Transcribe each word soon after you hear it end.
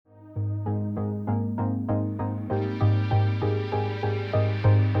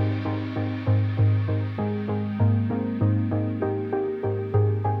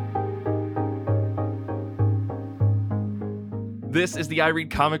This is the I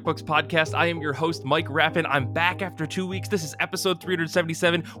Read Comic Books podcast. I am your host, Mike Rappin. I'm back after 2 weeks. This is episode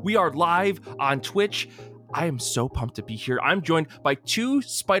 377. We are live on Twitch. I am so pumped to be here. I'm joined by two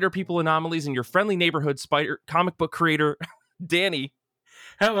Spider People anomalies and your friendly neighborhood Spider comic book creator, Danny.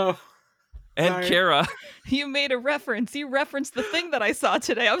 Hello. And Sorry. Kara. You made a reference. You referenced the thing that I saw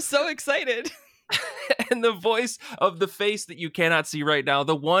today. I'm so excited. And the voice of the face that you cannot see right now,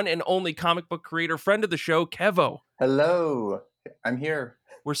 the one and only comic book creator, friend of the show, Kevvo. Hello. I'm here.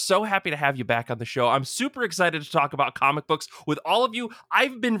 We're so happy to have you back on the show. I'm super excited to talk about comic books with all of you.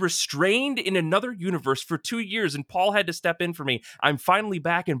 I've been restrained in another universe for 2 years, and Paul had to step in for me. I'm finally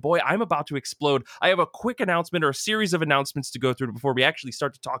back, and boy, I'm about to explode. I have a quick announcement or a series of announcements to go through before we actually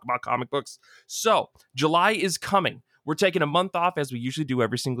start to talk about comic books. So, July is coming. We're taking a month off as we usually do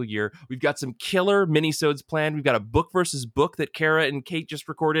every single year. We've got some killer minisodes planned. We've got a book versus book that Kara and Kate just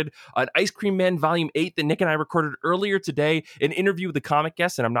recorded, an Ice Cream Man Volume 8 that Nick and I recorded earlier today, an interview with a comic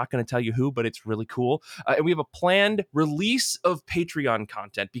guest, and I'm not going to tell you who, but it's really cool. And we have a planned release of Patreon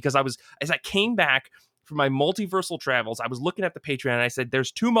content because as I came back from my multiversal travels, I was looking at the Patreon and I said,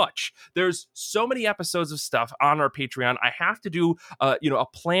 there's too much. There's so many episodes of stuff on our Patreon. I have to do, a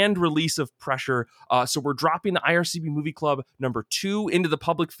planned release of Pressure. So we're dropping the IRCB Movie Club #2 into the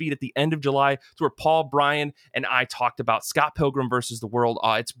public feed at the end of July. It's where Paul, Brian, and I talked about Scott Pilgrim versus the World.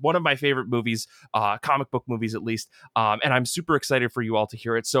 It's one of my favorite movies, comic book movies at least. And I'm super excited for you all to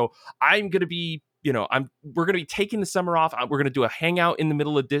hear it. So I'm going to be we're going to be taking the summer off. We're going to do a hangout in the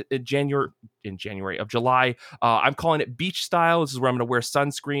middle of January of July. I'm calling it beach style. This is where I'm going to wear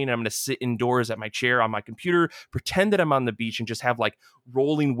sunscreen. I'm going to sit indoors at my chair on my computer, pretend that I'm on the beach and just have like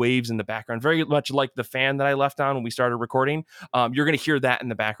rolling waves in the background, very much like the fan that I left on when we started recording. You're going to hear that in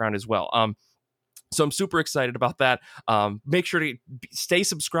the background as well. So I'm super excited about that. Make sure to stay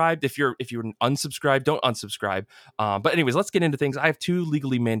subscribed. If you're unsubscribed, don't unsubscribe. But anyways, let's get into things. I have two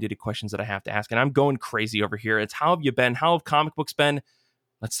legally mandated questions that I have to ask, and I'm going crazy over here. It's how have you been? How have comic books been?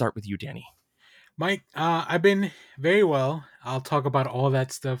 Let's start with you, Danny. Mike, I've been very well. I'll talk about all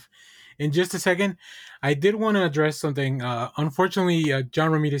that stuff in just a second. I did want to address something. Unfortunately,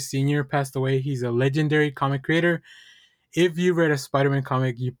 John Romita Sr. passed away. He's a legendary comic creator. If you read a Spider-Man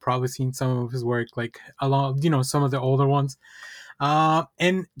comic, you've probably seen some of his work, like along, some of the older ones.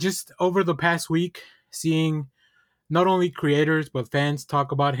 And just over the past week, seeing not only creators, but fans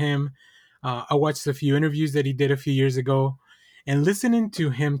talk about him. I watched a few interviews that he did a few years ago and listening to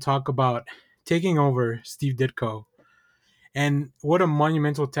him talk about taking over Steve Ditko and what a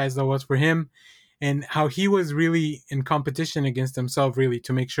monumental task that was for him and how he was really in competition against himself, really,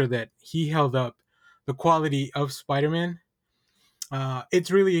 to make sure that he held up the quality of Spider-Man. It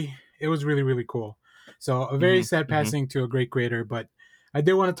was really, really cool. So a very sad passing to a great creator, but I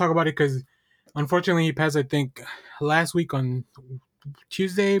did want to talk about it because unfortunately he passed, I think, last week on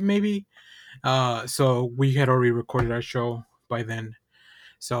Tuesday, maybe. So we had already recorded our show by then.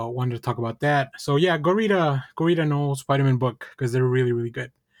 So I wanted to talk about that. So yeah, go read an old Spider-Man book because they're really, really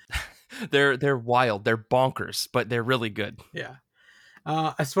good. They're wild. They're bonkers, but they're really good. Yeah.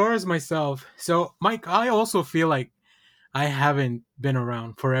 As far as myself, so Mike, I also feel like I haven't been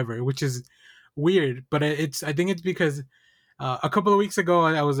around forever, which is weird, but I think it's because a couple of weeks ago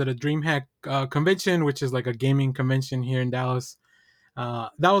I was at a DreamHack convention, which is like a gaming convention here in Dallas.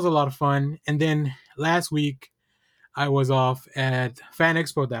 That was a lot of fun. And then last week I was off at Fan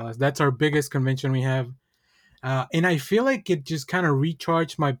Expo Dallas. That's our biggest convention we have. And I feel like it just kind of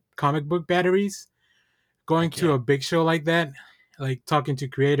recharged my comic book batteries going to a big show like that, like talking to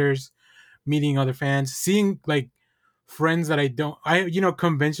creators, meeting other fans, seeing like friends that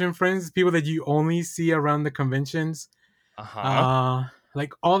convention friends, people that you only see around the conventions.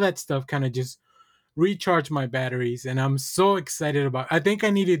 Like all that stuff kind of just recharged my batteries. And I'm so excited I think I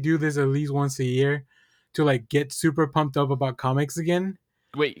need to do this at least once a year to like get super pumped up about comics again.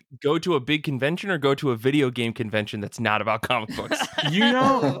 Wait, go to a big convention or go to a video game convention that's not about comic books?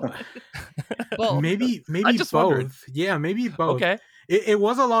 Well, maybe both. Wondered. Yeah, maybe both. Okay. It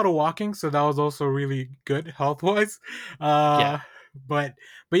was a lot of walking, so that was also really good health-wise. But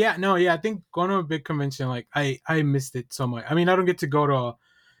yeah, I think going to a big convention, like I missed it so much. I mean, I don't get to go to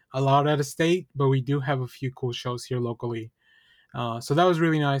a lot out of state, but we do have a few cool shows here locally. So that was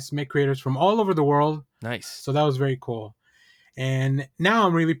really nice. Met creators from all over the world. Nice. So that was very cool. And now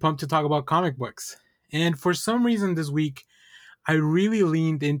I'm really pumped to talk about comic books. And for some reason this week, I really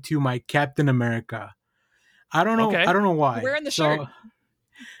leaned into my Captain America. I don't know. Okay. I don't know why. Wearing the shirt.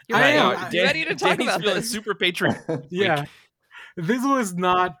 You're ready to talk about this. Super patriot. Yeah. This was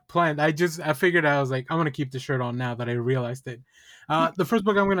not planned. I figured I was like, I'm going to keep the shirt on now that I realized it. The first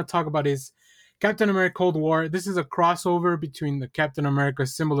book I'm going to talk about is Captain America Cold War. This is a crossover between the Captain America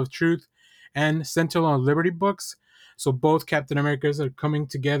Symbol of Truth and Sentinel of Liberty books. So both Captain Americas are coming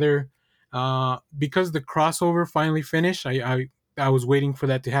together. Because the crossover finally finished, I was waiting for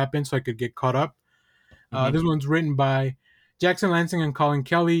that to happen so I could get caught up. This one's written by Jackson Lansing and Colin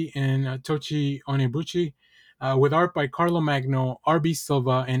Kelly and Tochi Onyebuchi, with art by Carlo Magno, R.B.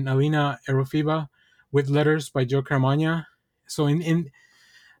 Silva, and Alina Erofiba, with letters by Joe Caramagna. So in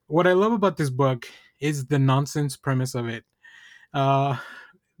what I love about this book is the nonsense premise of it.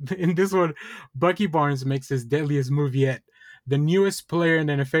 In this one, Bucky Barnes makes his deadliest move yet. The newest player in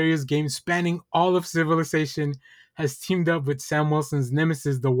the nefarious game spanning all of civilization has teamed up with Sam Wilson's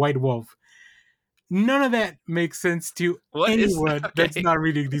nemesis, the White Wolf. None of that makes sense to anyone that's not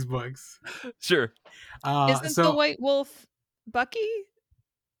reading these books. Sure. Isn't the White Wolf Bucky?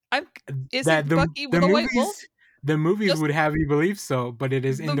 Isn't Bucky with a White Wolf? The movies would have me believe so, but it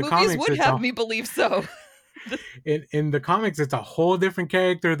is in the comics. The movies would have me believe so. In the comics, it's a whole different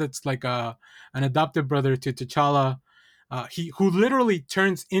character that's like an adopted brother to T'Challa. Who literally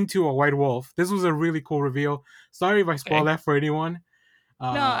turns into a white wolf. This was a really cool reveal. Sorry if I spoiled that for anyone.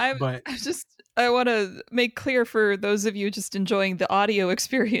 I want to make clear for those of you just enjoying the audio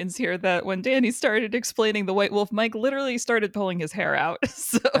experience here that when Danny started explaining the White Wolf, Mike literally started pulling his hair out.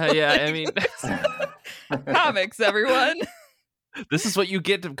 So, I mean, comics, everyone. This is what you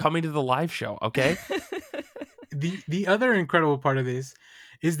get to coming to the live show, okay? The other incredible part of this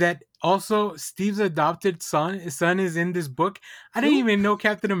is that also Steve's adopted son is in this book. I didn't even know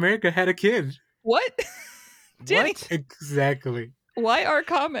Captain America had a kid. What? Danny? What? Exactly. Why are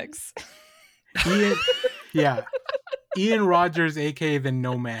comics? Ian Rogers, aka the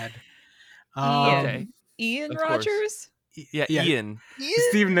Nomad. Ian Rogers? Yeah, Ian.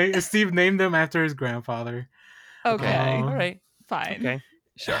 Steve named him after his grandfather. Okay. All right. Fine. Okay.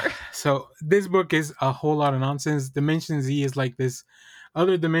 Sure. So this book is a whole lot of nonsense. Dimension Z is like this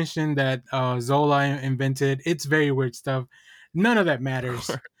other dimension that Zola invented. It's very weird stuff. None of that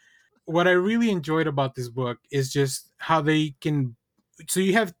matters. What I really enjoyed about this book is just how they can... So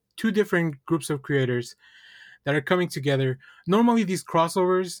you have two different groups of creators that are coming together. Normally these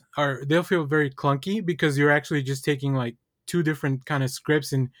crossovers they'll feel very clunky because you're actually just taking like two different kind of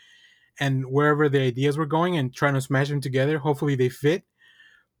scripts and wherever the ideas were going and trying to smash them together. Hopefully they fit.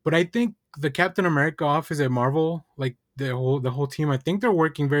 But I think the Captain America office at Marvel, like the whole team, I think they're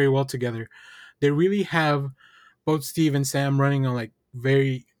working very well together. They really have both Steve and Sam running on like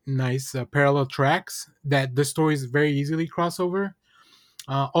very nice parallel tracks that the stories very easily cross over.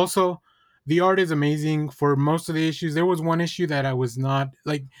 Also, the art is amazing for most of the issues. There was one issue that I was not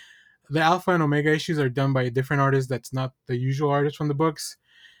like. The Alpha and Omega issues are done by a different artist that's not the usual artist from the books.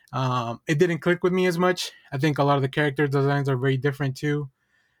 It didn't click with me as much. I think a lot of the character designs are very different too.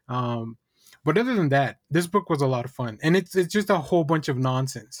 But other than that, this book was a lot of fun, and it's just a whole bunch of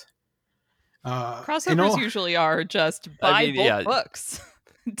nonsense. Crossovers usually are just buy both books.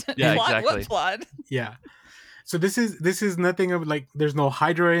 Yeah, plot, exactly. what plot? Yeah. So this is nothing of like, there's no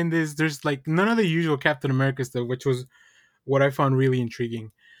Hydra in this. There's like none of the usual Captain America stuff, which was what I found really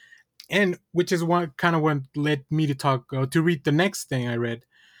intriguing, and which is what led me to read the next thing I read,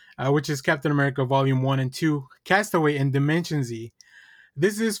 which is Captain America Volume 1 and 2, Castaway and Dimension Z.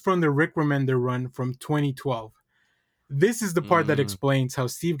 This is from the Rick Remender run from 2012. This is the part that explains how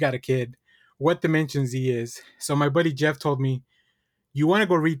Steve got a kid, what Dimension Z is. So my buddy Jeff told me, you want to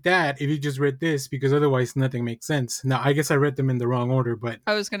go read that if you just read this, because otherwise nothing makes sense. Now, I guess I read them in the wrong order, but...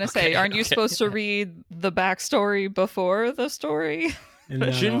 I was going to say, aren't you supposed to read the backstory before the story?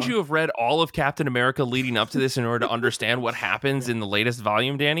 Shouldn't you have read all of Captain America leading up to this in order to understand what happens in the latest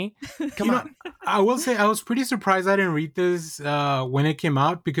volume, Danny? Come on. I will say I was pretty surprised I didn't read this when it came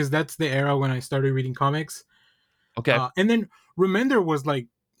out, because that's the era when I started reading comics. Okay. And then Remender was like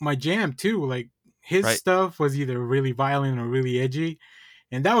my jam too. Like his stuff was either really violent or really edgy.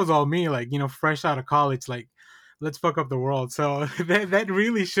 And that was all me, like, fresh out of college, like, let's fuck up the world. So that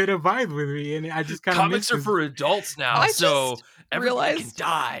really should have vibed with me. And I just kind of... Comics are for adults now, so everyone can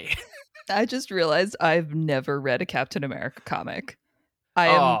die. I just realized I've never read a Captain America comic. I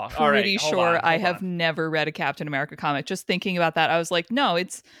am pretty sure I have never read a Captain America comic. Just thinking about that, I was like, no,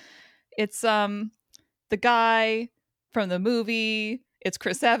 it's the guy from the movie. It's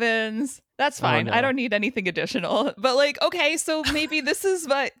Chris Evans. That's fine. I don't need anything additional. But like, okay, so maybe this is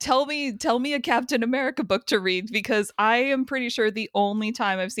what... Tell me a Captain America book to read, because I am pretty sure the only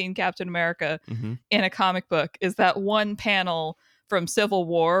time I've seen Captain America in a comic book is that one panel from Civil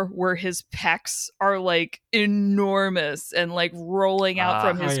War where his pecs are like enormous and like rolling out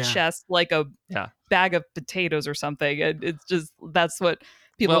from his chest like a bag of potatoes or something. And it's just, that's what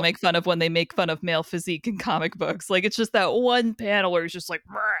people Well- make fun of when they make fun of male physique in comic books. Like, it's just that one panel where it's just like,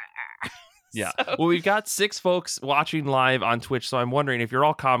 Yeah. So- Well, we've got 6 folks watching live on Twitch, so I'm wondering if you're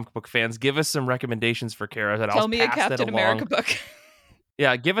all comic book fans, give us some recommendations for Kara. That Tell I'll me a pass that Captain along. America book.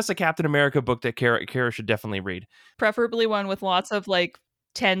 Yeah, give us a Captain America book that Kara should definitely read. Preferably one with lots of like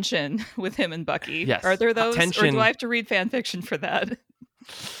tension with him and Bucky. Yes. Are there those? Or Tension. do I have to read fan fiction for that?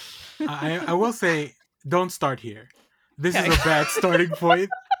 I will say, don't start here. This Okay. is a bad starting point.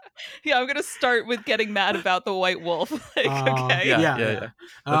 Yeah, I'm gonna start with getting mad about the White Wolf. Like, okay. Yeah.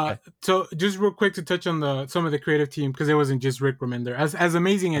 Okay. So just real quick to touch on some of the creative team, because it wasn't just Rick Remender. As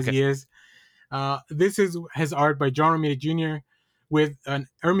amazing as Okay. he is, this has art by John Romita Jr. with an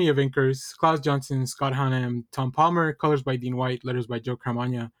army of inkers: Klaus Johnson, Scott Hannem, Tom Palmer. Colors by Dean White. Letters by Joe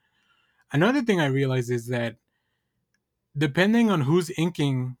Caramagna. Another thing I realized is that depending on who's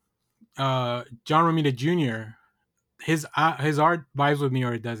inking John Romita Jr., his art vibes with me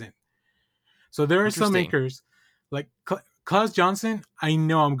or it doesn't. So there are some Interesting. inkers like Klaus Johnson. I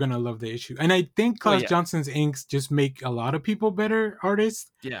know I'm gonna love the issue, and I think Klaus yeah. Johnson's inks just make a lot of people better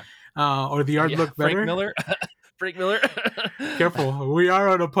artists. Yeah. Or the art look better. Frank Miller. Frank Miller. Careful, we are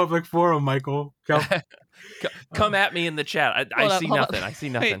on a public forum, Michael. Come at me in the chat. I Hold up, see hold up. nothing. I see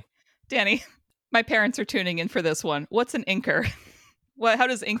nothing. Wait, Danny, my parents are tuning in for this one. What's an inker? How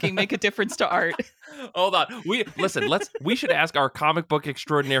does inking make a difference to art? Hold on. We should ask our comic book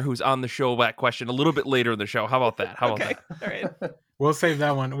extraordinaire who's on the show that question a little bit later in the show. How about that? How about Okay, that? all right. We'll save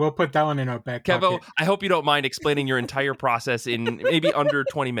that one. We'll put that one in our back Kevvo, pocket. I hope you don't mind explaining your entire process in maybe under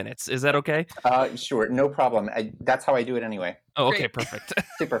 20 minutes. Is that okay? Sure, no problem. That's how I do it anyway. Oh, okay, Great. perfect.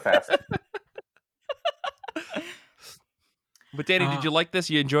 Super fast. But Danny, did you like this?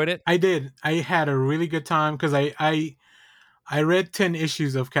 You enjoyed it? I did. I had a really good time because I read 10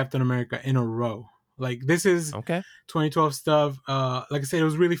 issues of Captain America in a row. Like, this is Okay. 2012 stuff. Like I said, it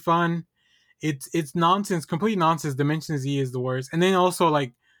was really fun. It's nonsense, complete nonsense. Dimension Z is the worst. And then also,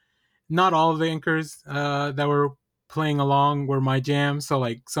 like, not all of the anchors that were playing along were my jam. So,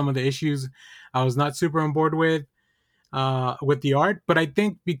 like, some of the issues I was not super on board with the art. But I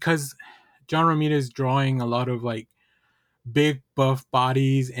think because John Romita is drawing a lot of, like, big buff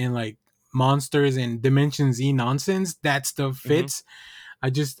bodies and, like, monsters and Dimension Z nonsense, that stuff fits. I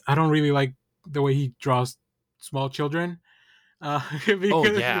don't really like the way he draws small children.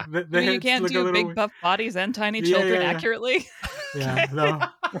 Because yeah. the I mean, you heads can't look a do little- big buff bodies and tiny Yeah, children yeah. accurately. Yeah, no.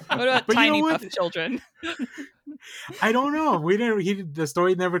 What about But you know tiny what? buff children? I don't know. The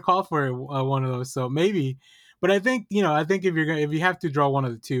story never called for one of those, so maybe. But I think if you have to draw one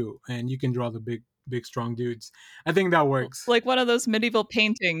of the two, and you can draw the big strong dudes, I think that works. Like one of those medieval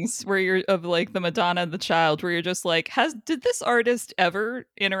paintings where you're of like the Madonna and the Child, where you're just like, did this artist ever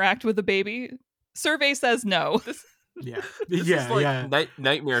interact with a baby? Survey says no. Yeah, This yeah, is like yeah.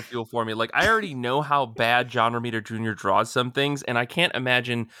 nightmare fuel for me. Like, I already know how bad John Romita Jr. draws some things, and I can't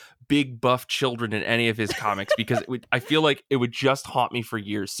imagine big buff children in any of his comics because I feel like it would just haunt me for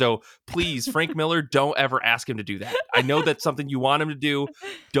years. So please, Frank Miller, don't ever ask him to do that. I know that's something you want him to do.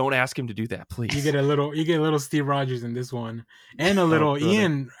 Don't ask him to do that, please. You get a little Steve Rogers in this one, and a little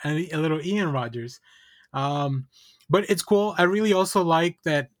brother. Ian Rogers. But it's cool. I really also like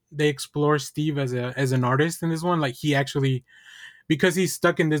that they explore Steve as an artist in this one. Like, he actually, because he's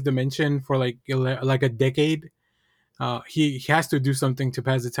stuck in this dimension for like a decade, he has to do something to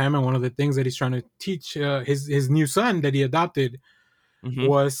pass the time. And one of the things that he's trying to teach his new son that he adopted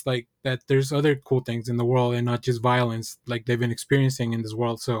was like that there's other cool things in the world and not just violence like they've been experiencing in this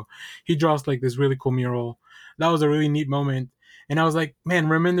world. So he draws like this really cool mural. That was a really neat moment. And I was like, man,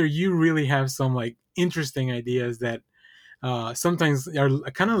 Remender, you really have some like interesting ideas that sometimes are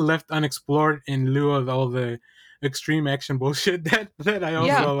kind of left unexplored in lieu of all the extreme action bullshit that I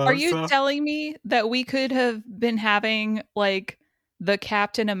also love. Are you telling me that we could have been having like the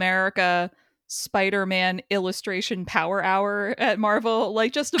Captain America Spider-Man illustration power hour at Marvel?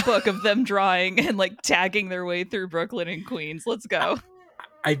 Like, just a book of them drawing and like tagging their way through Brooklyn and Queens. Let's go.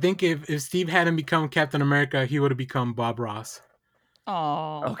 I think if Steve hadn't become Captain America, he would have become Bob Ross.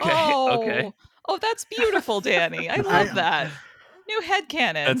 Oh, Okay. Oh, that's beautiful, Danny. I love that. New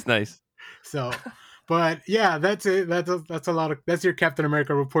headcanon. That's nice. So, but yeah, that's it. That's your Captain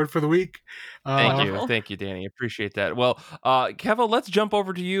America report for the week. Thank you, Danny. Appreciate that. Well, Kevvo, let's jump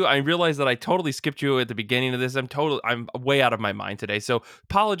over to you. I realize that I totally skipped you at the beginning of this. I'm way out of my mind today, so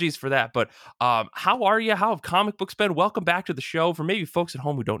apologies for that. But how are you? How have comic books been? Welcome back to the show. For maybe folks at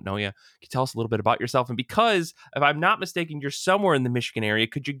home who don't know you, can you tell us a little bit about yourself? And because, if I'm not mistaken, you're somewhere in the Michigan area,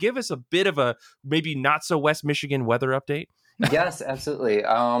 could you give us a bit of a maybe not so West Michigan weather update? Yes, absolutely.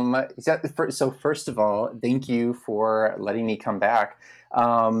 So first of all, thank you for letting me come back.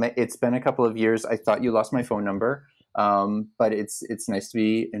 It's been a couple of years. I thought you lost my phone number, but it's nice to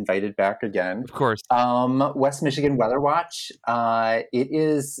be invited back again. Of course. West Michigan Weather Watch. It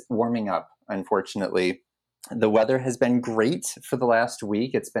is warming up, unfortunately. The weather has been great for the last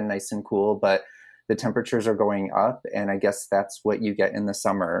week. It's been nice and cool, but the temperatures are going up, and I guess that's what you get in the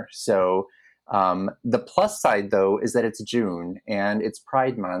summer. So the plus side, though, is that it's June and it's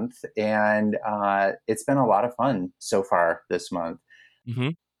Pride Month, and it's been a lot of fun so far this month. Mm-hmm.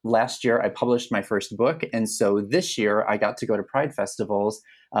 Last year, I published my first book, and so this year I got to go to Pride festivals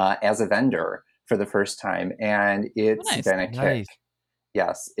as a vendor for the first time, and it's been a kick.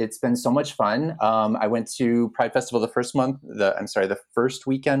 Yes, it's been so much fun. I went to Pride Festival the first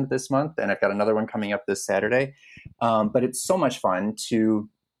weekend this month, and I've got another one coming up this Saturday. But it's so much fun to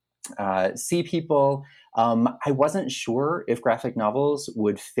see people. I wasn't sure if graphic novels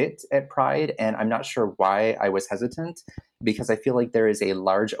would fit at Pride, and I'm not sure why I was hesitant, because I feel like there is a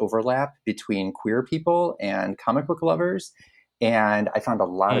large overlap between queer people and comic book lovers. And I found a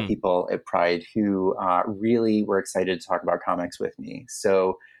lot of people at Pride who really were excited to talk about comics with me.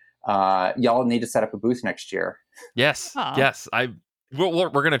 So y'all need to set up a booth next year. Yes, yes. We're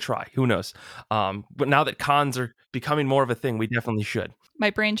going to try. Who knows? But now that cons are becoming more of a thing, we definitely should.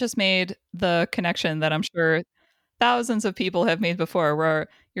 My brain just made the connection that I'm sure thousands of people have made before, where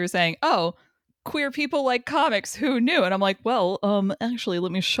you're saying, oh, queer people like comics, who knew? And I'm like, well, actually,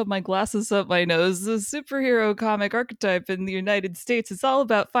 let me shove my glasses up my nose. The superhero comic archetype in the United States is all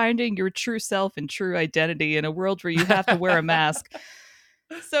about finding your true self and true identity in a world where you have to wear a mask.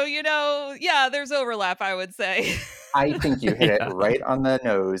 So, yeah, there's overlap, I would say. I think you hit it right on the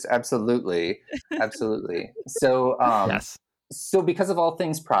nose. Absolutely. Absolutely. So, yes. So because of all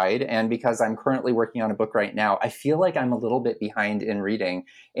things Pride, and because I'm currently working on a book right now, I feel like I'm a little bit behind in reading.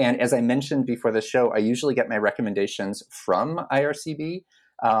 And as I mentioned before the show, I usually get my recommendations from IRCB.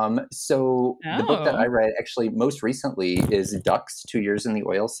 The book that I read actually most recently is Ducks, 2 Years in the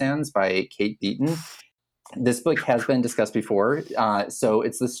Oil Sands by Kate Beaton. This book has been discussed before. So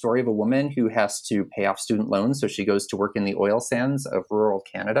it's the story of a woman who has to pay off student loans. So she goes to work in the oil sands of rural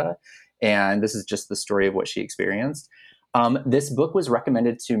Canada. And this is just the story of what she experienced. This book was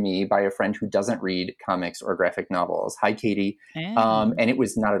recommended to me by a friend who doesn't read comics or graphic novels. Hi, Katie. And it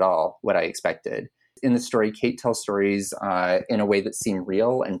was not at all what I expected. In the story, Kate tells stories in a way that seem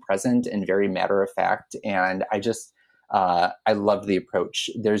real and present and very matter of fact. And I love the approach.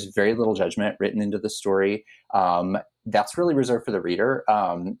 There's very little judgment written into the story. That's really reserved for the reader.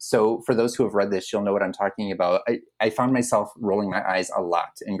 So for those who have read this, you'll know what I'm talking about. I found myself rolling my eyes a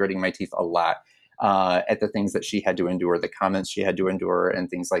lot and gritting my teeth a lot at the things that she had to endure, the comments she had to endure, and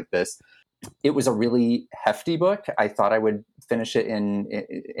things like this. It was a really hefty book. I thought I would finish it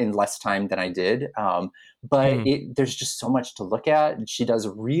in less time than I did. But there's just so much to look at. She does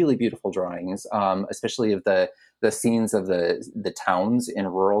really beautiful drawings, especially of the scenes of the towns in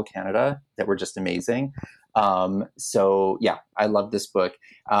rural Canada that were just amazing. So yeah, I love this book.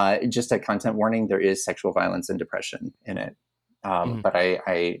 Just a content warning, there is sexual violence and depression in it. But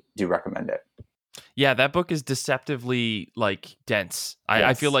I do recommend it. Yeah, that book is deceptively dense.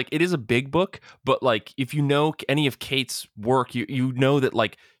 I feel like it is a big book, but if you know any of Kate's work, you know that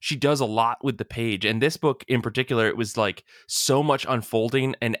she does a lot with the page. And this book in particular, it was so much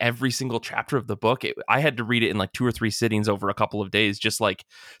unfolding, and every single chapter of the book, I had to read it in 2 or 3 sittings over a couple of days, just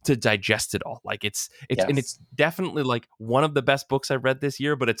to digest it all. It's and it's definitely one of the best books I've read this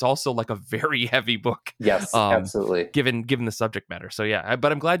year, but it's also a very heavy book. Yes, absolutely. Given the subject matter. So yeah,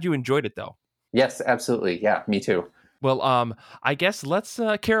 but I'm glad you enjoyed it though. Yes, absolutely. Yeah, me too. Well, I guess let's,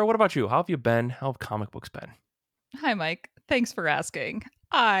 Kara, what about you? How have you been? How have comic books been? Hi, Mike. Thanks for asking.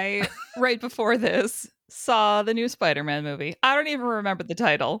 I, right before this, saw the new Spider-Man movie. I don't even remember the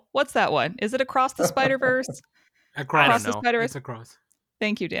title. What's that one? Is it Across the Spider-Verse? Across the Spider-Verse? It's Across.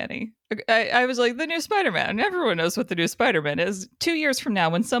 Thank you, Danny. I was like, the new Spider-Man. Everyone knows what the new Spider-Man is. 2 years from now,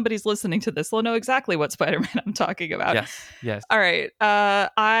 when somebody's listening to this, they'll know exactly what Spider-Man I'm talking about. Yes. All right.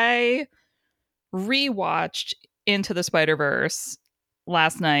 I rewatched Into the Spider-Verse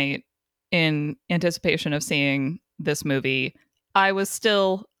last night in anticipation of seeing this movie. I was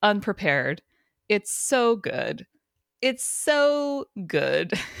still unprepared. It's so good. I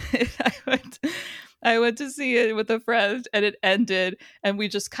went to see it with a friend, and it ended, and we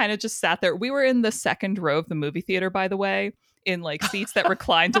just kind of just sat there. We were in the second row of the movie theater, by the way, in seats that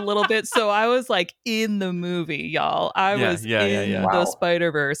reclined a little bit. So I was in the movie, y'all. I was in the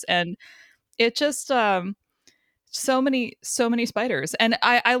Spider-Verse, and it just so many spiders. And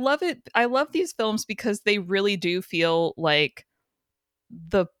I love it. I love these films because they really do feel like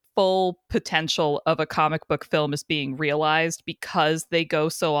the full potential of a comic book film is being realized because they go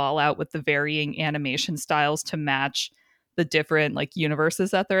so all out with the varying animation styles to match the different like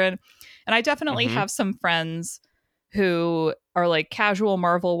universes that they're in. And I definitely Mhm. have some friends who are like casual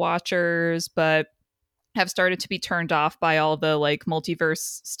Marvel watchers, but have started to be turned off by all the like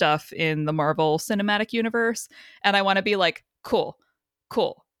multiverse stuff in the Marvel Cinematic Universe. And I want to be like, cool,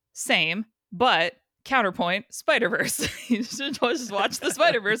 same, but counterpoint, Spider-Verse. You should just watch the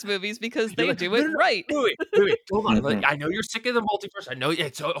Spider-Verse movies because You're they like, do "No, it no, no, right. Wait, hold on. Like, Mhm. I know you're sick of the multiverse. I know.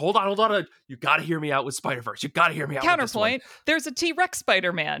 So hold on. You got to hear me out with Spider-Verse. You got to hear me out with this one. Counterpoint, there's a T-Rex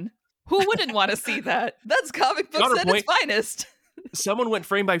Spider-Man. Who wouldn't want to see that? That's comic books at its Counterpoint. finest. Someone went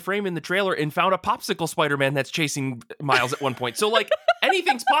frame by frame in the trailer and found a popsicle Spider-Man that's chasing Miles at one point. So like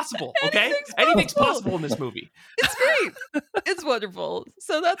anything's possible, okay? Anything's possible in this movie. It's great. It's wonderful.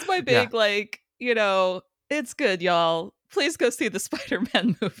 So that's my big like, it's good, y'all. Please go see the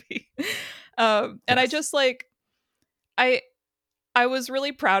Spider-Man movie. And I just like I was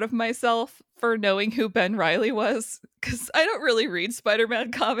really proud of myself for knowing who Ben Reilly was, because I don't really read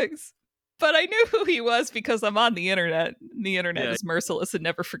Spider-Man comics, but I knew who he was because I'm on the internet. The internet is merciless and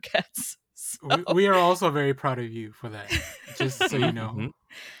never forgets. So. We are also very proud of you for that, just so you know. Mhm.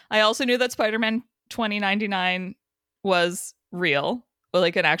 I also knew that Spider-Man 2099 was real,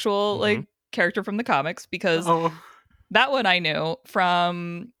 like an actual like character from the comics, because that one I knew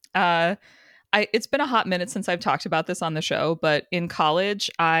from it's been a hot minute since I've talked about this on the show, but in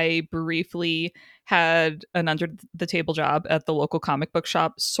college, I briefly had an under the table job at the local comic book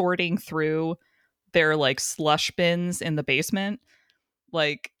shop sorting through their like slush bins in the basement.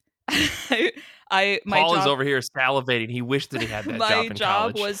 Like my Paul job is over here salivating. He wished that he had that job in college. My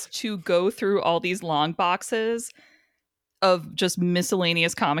job was to go through all these long boxes of just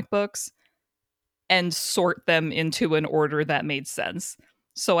miscellaneous comic books and sort them into an order that made sense.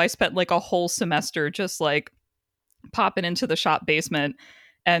 So I spent like a whole semester just like popping into the shop basement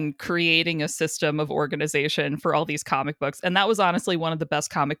and creating a system of organization for all these comic books. And that was honestly one of the best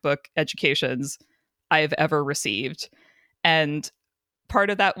comic book educations I've ever received. And part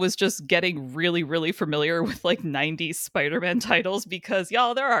of that was just getting really, really familiar with like 90s Spider-Man titles, because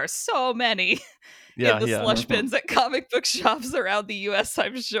y'all, there are so many in the slush bins at comic book shops around the US,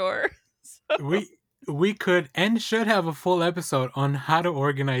 I'm sure. So. We could and should have a full episode on how to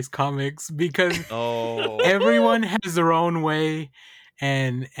organize comics, because everyone has their own way,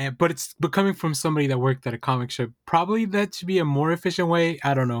 but coming from somebody that worked at a comic shop, probably that should be a more efficient way.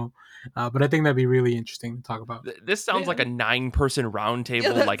 I don't know. But I think that'd be really interesting to talk about. This sounds like a 9-person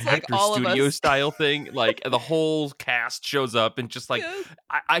roundtable, like Hector all Studio style thing. Like the whole cast shows up, and just like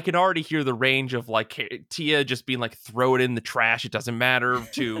I can already hear the range of like Tia just being like, throw it in the trash, it doesn't matter,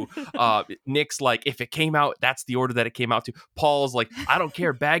 to Nick's like, if it came out, that's the order that it came out to. Paul's like, I don't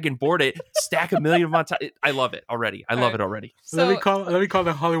care, bag and board it, stack a million on top. I love it already. I love it already. So, let me call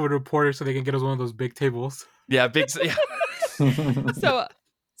the Hollywood Reporter so they can get us one of those big tables. Yeah, big. Yeah.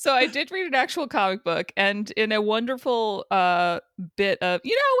 So I did read an actual comic book, and in a wonderful bit of,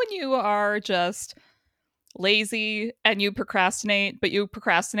 when you are just lazy and you procrastinate, but you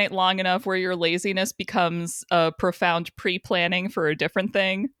procrastinate long enough where your laziness becomes a profound pre-planning for a different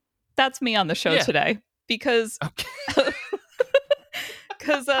thing. That's me on the show today, because a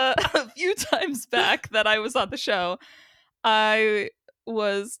few times back that I was on the show, I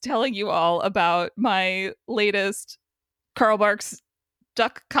was telling you all about my latest Carl Barks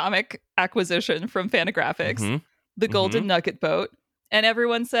Duck comic acquisition from Fantagraphics, the Golden Nugget Boat. And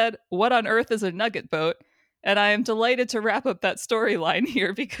everyone said, what on earth is a nugget boat? And I am delighted to wrap up that storyline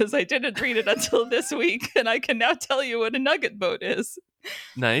here, because I didn't read it until this week, and I can now tell you what a nugget boat is.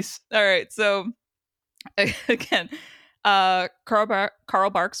 Nice. All right. So again, Carl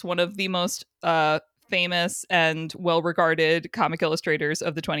Barks, one of the most famous and well-regarded comic illustrators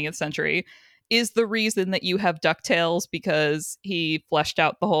of the 20th century, is the reason that you have DuckTales, because he fleshed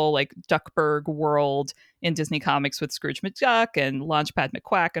out the whole like Duckburg world in Disney Comics with Scrooge McDuck and Launchpad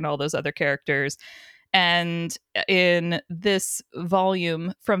McQuack and all those other characters. And in this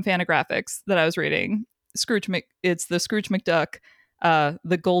volume from Fantagraphics that I was reading, it's the Scrooge McDuck,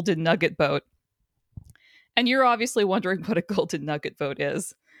 the Golden Nugget Boat. And you're obviously wondering what a Golden Nugget Boat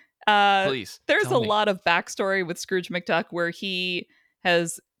is. Please. There's a lot of backstory with Scrooge McDuck, where he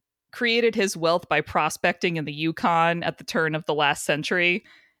has created his wealth by prospecting in the Yukon at the turn of the last century.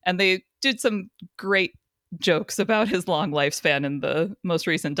 And they did some great jokes about his long lifespan in the most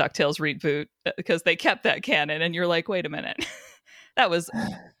recent DuckTales reboot, because they kept that canon. And you're like, wait a minute. that was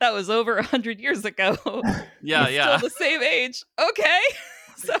over 100 years ago. Yeah, He's still the same age. Okay.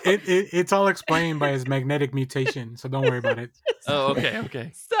 So It's all explained by his magnetic mutation, so don't worry about it. Oh,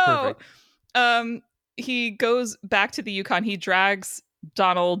 okay. So, Perfect. he goes back to the Yukon. He drags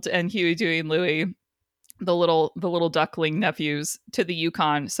Donald and Huey, Dewey, and Louie, the little duckling nephews, to the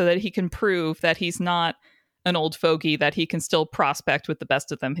Yukon so that he can prove that he's not an old fogey, that he can still prospect with the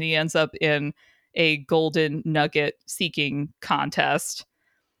best of them. And he ends up in a golden nugget seeking contest.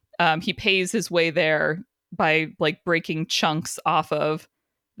 He pays his way there by like breaking chunks off of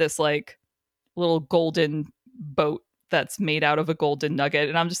this like little golden boat that's made out of a golden nugget.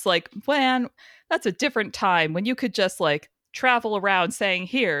 And I'm just like, man, that's a different time when you could just like travel around saying,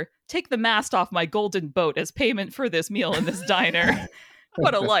 here, take the mast off my golden boat as payment for this meal in this diner.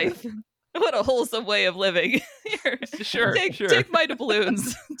 What a life. What a wholesome way of living. Here, Sure. take my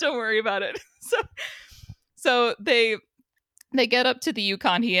doubloons. Don't worry about it. So they get up to the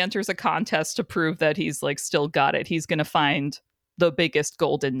Yukon. He enters a contest to prove that he's like still got it. He's going to find the biggest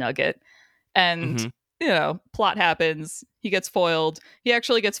golden nugget. And, plot happens. He gets foiled. He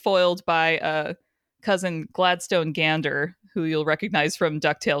actually gets foiled by cousin Gladstone Gander, who you'll recognize from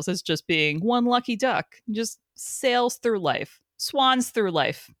DuckTales as just being one lucky duck. Just sails through life, swans through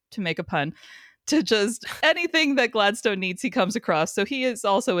life, to make a pun, to just anything that Gladstone needs, he comes across. So he is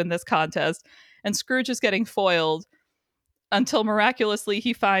also in this contest. And Scrooge is getting foiled until miraculously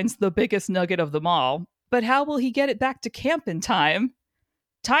he finds the biggest nugget of them all. But how will he get it back to camp in time?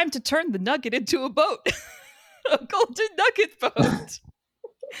 Time to turn the nugget into a boat. A golden nugget boat.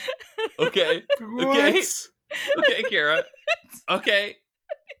 Okay. Okay, Kara. Okay.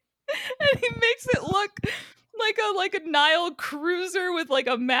 And he makes it look like a Nile cruiser with like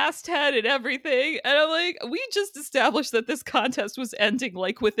a masthead and everything. And I'm like, we just established that this contest was ending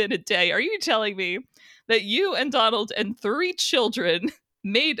like within a day. Are you telling me that you and Donald and 3 children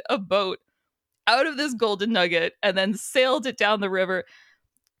made a boat out of this golden nugget and then sailed it down the river?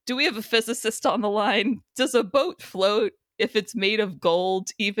 Do we have a physicist on the line? Does a boat float if it's made of gold,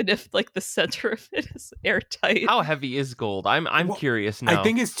 even if like the center of it is airtight? How heavy is gold? I'm curious now. I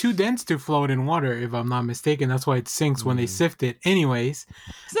think it's too dense to float in water, if I'm not mistaken. That's why it sinks when they sift it. Anyways,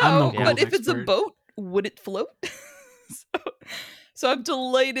 but if it's a boat, would it float? So I'm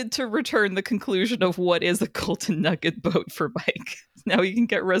delighted to return the conclusion of what is a golden nugget boat for Mike. Now you can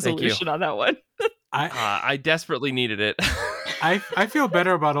get resolution on that one. I desperately needed it. I feel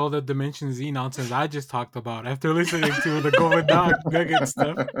better about all the Dimension Z nonsense I just talked about after listening to the golden nugget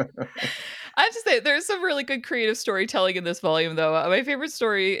stuff. I have to say, there's some really good creative storytelling in this volume, though. My favorite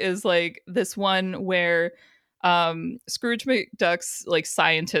story is like this one where Scrooge McDuck's like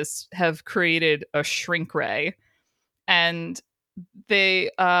scientists have created a shrink ray, and they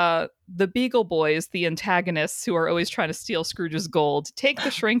the Beagle Boys, the antagonists who are always trying to steal Scrooge's gold, take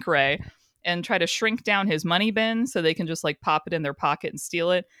the shrink ray and try to shrink down his money bin so they can just like pop it in their pocket and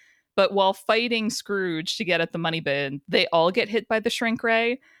steal it. But while fighting Scrooge to get at the money bin, they all get hit by the shrink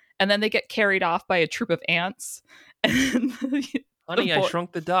ray, and then they get carried off by a troop of ants. And Honey, I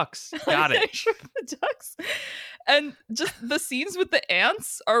Shrunk the Ducks. Got it. I Shrunk the Ducks. And just the scenes with the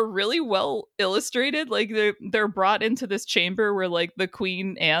ants are really well illustrated. Like they're brought into this chamber where like the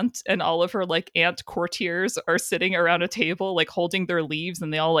queen ant and all of her like ant courtiers are sitting around a table, like holding their leaves,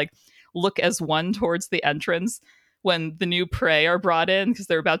 and they all like look as one towards the entrance when the new prey are brought in because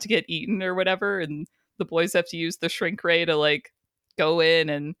they're about to get eaten or whatever. And the boys have to use the shrink ray to like go in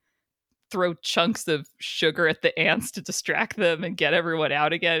and throw chunks of sugar at the ants to distract them and get everyone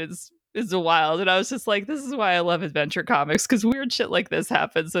out again. It's wild. And I was just like, this is why I love adventure comics, because weird shit like this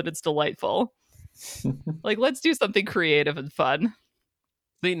happens and it's delightful. Like, let's do something creative and fun.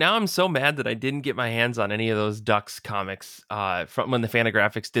 See, now I'm so mad that I didn't get my hands on any of those Ducks comics from when the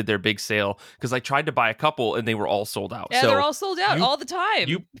Fantagraphics did their big sale, because I tried to buy a couple and they were all sold out. Yeah, so they're all sold out all the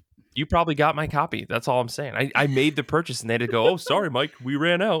time. You probably got my copy. That's all I'm saying. I made the purchase and they had to go, oh, sorry, Mike, we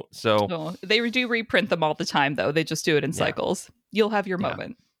ran out. So they do reprint them all the time, though. They just do it in cycles. You'll have your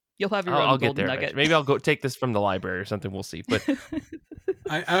moment. You'll have your own golden nugget. Eventually. Maybe I'll go take this from the library or something. We'll see. But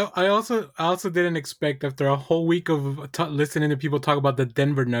I also didn't expect, after a whole week of listening to people talk about the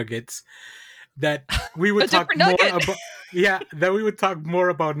Denver Nuggets, that we would talk more about that we would talk more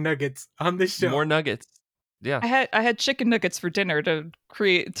about nuggets on this show. More nuggets. Yeah. I had chicken nuggets for dinner to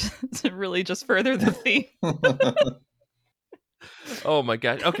really just further the theme. Oh my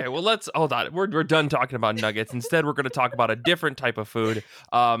gosh. Okay, well, let's hold on. We're done talking about nuggets. Instead, we're going to talk about a different type of food.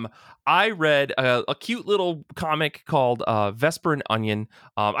 I read a cute little comic called Vesper and Onion.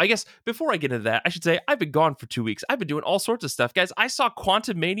 I guess before I get into that, I should say I've been gone for 2 weeks. I've been doing all sorts of stuff, guys. I saw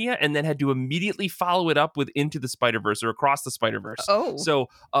Quantum Mania and then had to immediately follow it up with Into the Spider-Verse or Across the Spider-Verse. Oh, so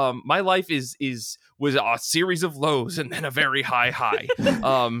my life was a series of lows and then a very high.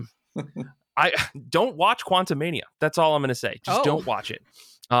 I don't watch Quantumania. That's all I'm going to say. Just don't watch it.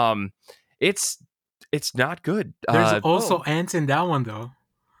 It's not good. There's also ants in that one, though.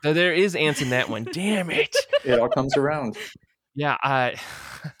 There is ants in that one. Damn it. It all comes around. Yeah,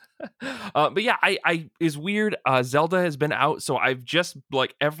 but yeah, I is weird. Zelda has been out, so I've just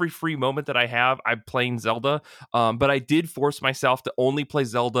like every free moment that I have, I'm playing Zelda. But I did force myself to only play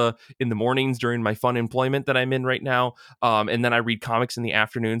Zelda in the mornings during my fun employment that I'm in right now. And then I read comics in the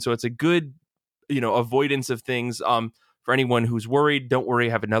afternoon, so it's a good, avoidance of things. For anyone who's worried, don't worry.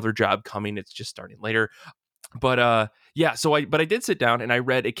 I have another job coming. It's just starting later. But yeah, I did sit down and I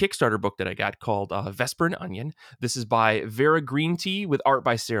read a Kickstarter book that I got called Vesper and Onion. This is by Vera Green Tea with art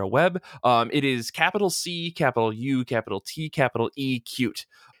by Sarah Webb. It is capital C, capital U, capital T, capital E, cute.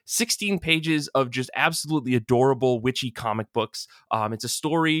 16 pages of just absolutely adorable witchy comic books. It's a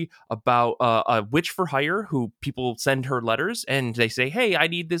story about a witch for hire who people send her letters and they say, hey, I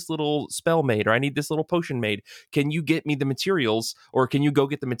need this little spell made, or I need this little potion made. Can you get me the materials, or can you go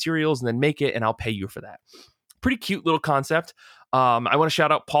get the materials and then make it and I'll pay you for that? Pretty cute little concept. I want to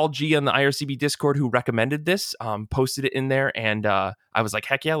shout out Paul G on the IRCB Discord who recommended this, posted it in there, and I was like,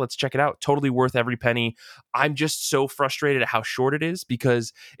 heck yeah, let's check it out. Totally worth every penny. I'm just so frustrated at how short it is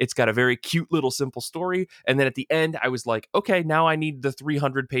because it's got a very cute little simple story. And then at the end, I was like, okay, now I need the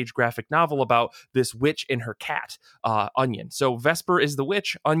 300-page graphic novel about this witch and her cat, Onion. So Vesper is the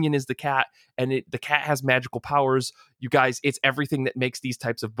witch, Onion is the cat, and the cat has magical powers. You guys, it's everything that makes these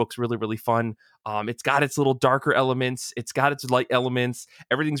types of books really, really fun. It's got its little darker elements. It's got its light elements.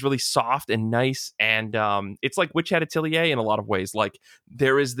 Everything's really soft and nice. And it's like Witch Hat Atelier in a lot of ways. Like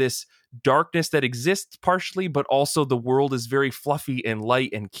there is this darkness that exists partially, but also the world is very fluffy and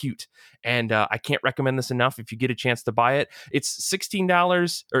light and cute. And I can't recommend this enough. If you get a chance to buy it, it's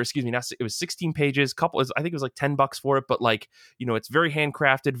 $16, or excuse me, it was 16 pages. I think it was like $10 for it, but like, it's very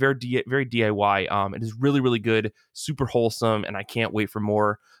handcrafted, very DIY. It is really, really good, super wholesome, and I can't wait for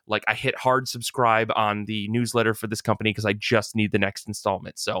more. Like I hit hard subscribe on the newsletter for this company because I just need the next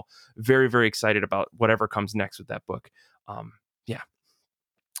installment. So very, very excited about whatever comes next with that book. Yeah.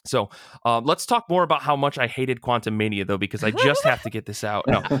 So let's talk more about how much I hated Quantumania, though, because I just have to get this out.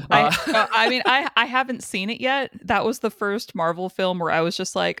 No, I haven't seen it yet. That was the first Marvel film where I was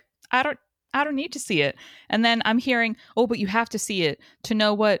just like, I don't need to see it. And then I'm hearing, oh, but you have to see it to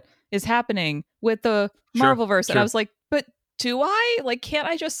know what is happening with the Marvelverse. Sure. And I was like, but do I? Like, can't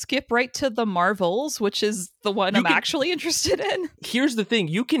I just skip right to the Marvels, which is the one I'm actually interested in? Here's the thing.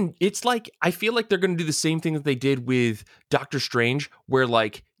 It's like, I feel like they're going to do the same thing that they did with Doctor Strange, where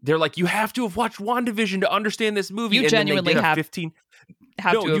like, they're like, you have to have watched WandaVision to understand this movie. You genuinely have 15.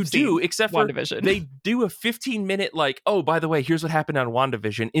 No, you do, except for they do a 15-minute like, oh, by the way, here's what happened on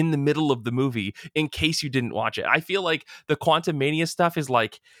WandaVision in the middle of the movie in case you didn't watch it. I feel like the Quantumania stuff is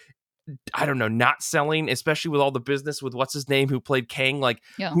like, I don't know, not selling, especially with all the business with what's his name who played Kang. Like,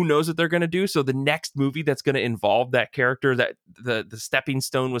 who knows what they're going to do? So the next movie that's going to involve that character, that the stepping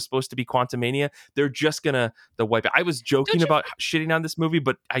stone was supposed to be Quantumania, they're just going to wipe it. I was joking about shitting on this movie,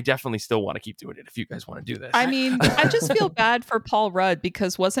 but I definitely still want to keep doing it if you guys want to do this. I mean, I just feel bad for Paul Rudd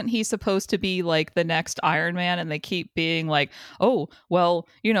because wasn't he supposed to be like the next Iron Man? And they keep being like, oh, well,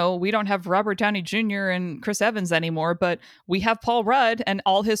 we don't have Robert Downey Jr. and Chris Evans anymore, but we have Paul Rudd, and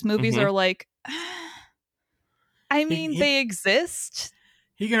all his movies are like, I mean, they exist.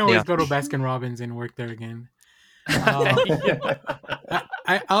 He can always go to Baskin Robbins and work there again.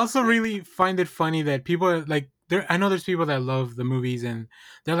 I also really find it funny that people are like, I know there's people that love the movies and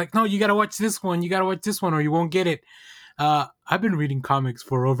they're like, no, you gotta watch this one, or you won't get it. I've been reading comics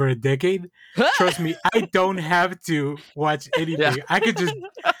for over a decade. Trust me, I don't have to watch anything.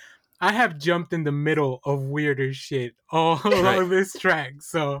 I have jumped in the middle of weirder shit all along this track.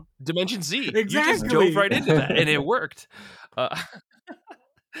 So Dimension Z, exactly. You just dove right into that, and it worked.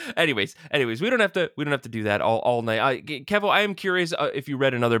 Anyways, we don't have to do that all night. Kevvo, I am curious if you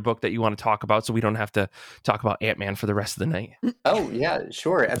read another book that you want to talk about, so we don't have to talk about Ant-Man for the rest of the night. Oh yeah,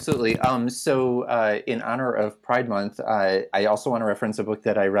 sure, absolutely. So in honor of Pride Month, I also want to reference a book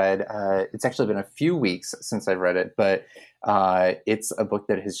that I read. It's actually been a few weeks since I've read it, but it's a book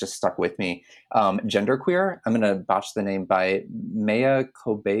that has just stuck with me. Genderqueer. I'm going to botch the name, by Maya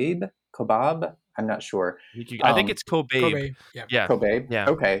Kobab. I'm not sure. I think it's Kobabe. Yeah. Kobabe? Yeah.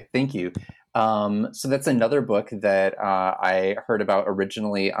 Okay, thank you. So that's another book that I heard about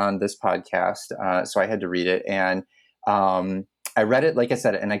originally on this podcast, so I had to read it. And I read it, like I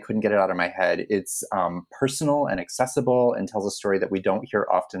said, and I couldn't get it out of my head. It's personal and accessible and tells a story that we don't hear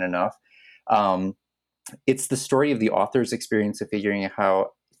often enough. It's the story of the author's experience of figuring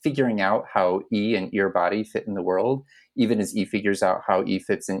out how E and ear body fit in the world. even as E figures out how E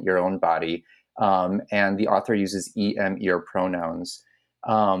fits in your own body. And the author uses EM pronouns.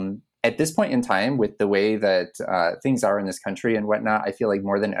 At this point in time, with the way that things are in this country and whatnot, I feel like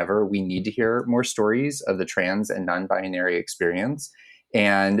more than ever, we need to hear more stories of the trans and non-binary experience.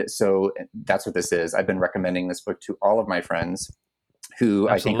 And so that's what this is. I've been recommending this book to all of my friends who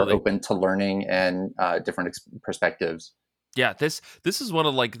I think are open to learning and different perspectives. Yeah, this is one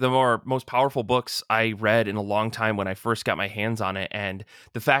of like the most powerful books I read in a long time when I first got my hands on it, and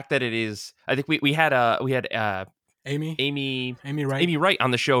the fact that it is, I think we had Amy Wright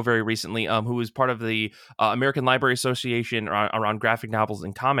on the show very recently, who was part of the American Library Association around graphic novels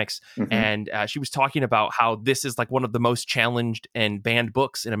and comics. Mm-hmm. And she was talking about how this is like one of the most challenged and banned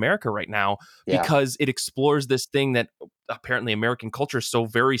books in America right now, because it explores this thing that apparently American culture is so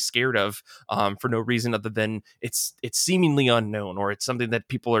very scared of, for no reason other than it's seemingly unknown, or it's something that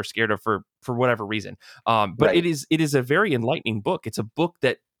people are scared of for whatever reason. But it is a very enlightening book. It's a book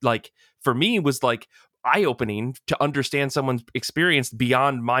that, like, for me was like eye-opening to understand someone's experience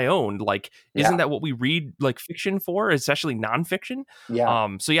beyond my own. Like, isn't that what we read like fiction for, especially nonfiction?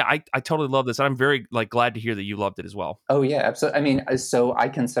 So yeah, I totally love this. I'm very like glad to hear that you loved it as well. Oh yeah, absolutely. I mean, so I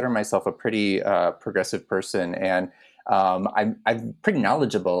consider myself a pretty progressive person, and I'm pretty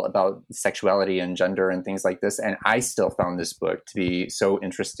knowledgeable about sexuality and gender and things like this, and I still found this book to be so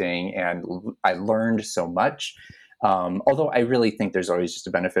interesting, and I learned so much. Although I really think there's always just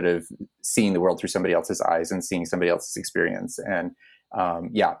a benefit of seeing the world through somebody else's eyes and seeing somebody else's experience. And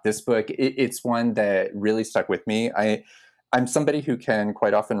this book, it's one that really stuck with me. I'm somebody who can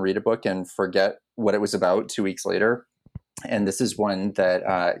quite often read a book and forget what it was about 2 weeks later. And this is one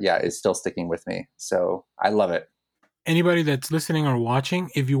that, is still sticking with me. So I love it. Anybody that's listening or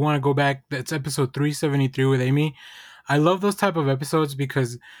watching, if you want to go back, that's episode 373 with Amy. I love those type of episodes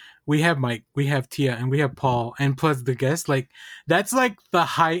because we have Mike, we have Tia, and we have Paul, and plus the guest. Like, that's like the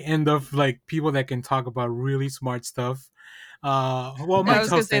high end of like people that can talk about really smart stuff. I was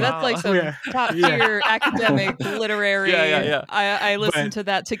gonna say that's like some top tier academic literary. I listen to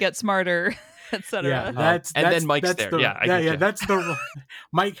that to get smarter, etc. And then Mike's there. That's the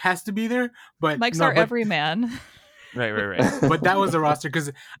Mike has to be there, but Mike's our everyman. Right. But that was a roster because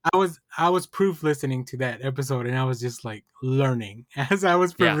I was proof listening to that episode, and I was just like learning as I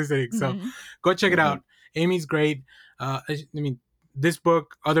was proof listening. So go check it out. Amy's great. I mean, this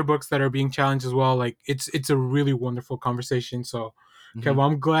book, other books that are being challenged as well. Like it's a really wonderful conversation. So, Kevvo,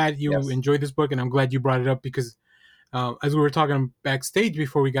 I'm glad you enjoyed this book, and I'm glad you brought it up because as we were talking backstage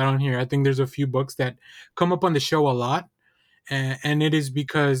before we got on here, I think there's a few books that come up on the show a lot. And it is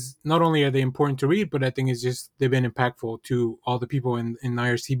because not only are they important to read, but I think it's just they've been impactful to all the people in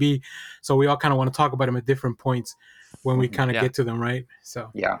IRCB. So we all kind of want to talk about them at different points when we kind of get to them, right?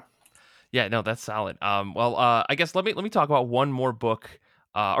 So no, that's solid. I guess let me talk about one more book.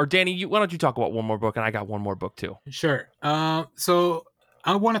 Or Danny, why don't you talk about one more book, and I got one more book too. Sure. So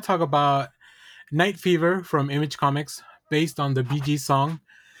I want to talk about Night Fever from Image Comics, based on the Bee Gees song.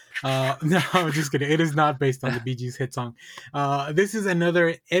 No, I'm just kidding. It is not based on the Bee Gees hit song. This is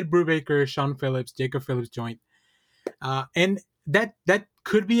another Ed Brubaker, Sean Phillips, Jacob Phillips joint. And that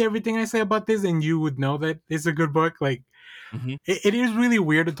could be everything I say about this, and you would know that it's a good book. Like, it is really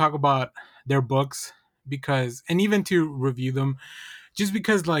weird to talk about their books and even to review them, just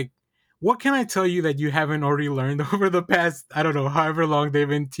because, like, what can I tell you that you haven't already learned over the past, I don't know, however long they've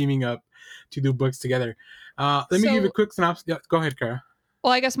been teaming up to do books together? Let me give you a quick synopsis. Yeah, go ahead, Kara.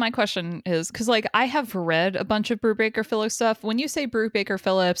 Well, I guess my question is, because like I have read a bunch of Brubaker Phillips stuff. When you say Brubaker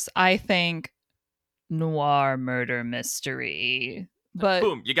Phillips, I think noir murder mystery. But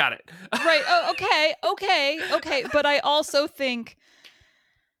boom, you got it. Right. Oh, okay. But I also think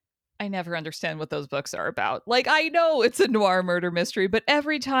I never understand what those books are about. Like, I know it's a noir murder mystery, but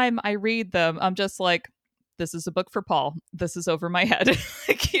every time I read them, I'm just like, this is a book for Paul. This is over my head.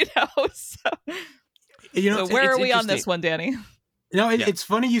 So where are we on this one, Danny? It's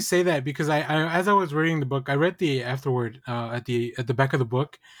funny you say that because I as I was reading the book, I read the afterword at the back of the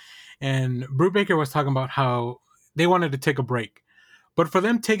book, and Brubaker was talking about how they wanted to take a break, but for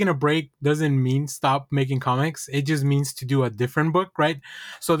them taking a break doesn't mean stop making comics. It just means to do a different book, right?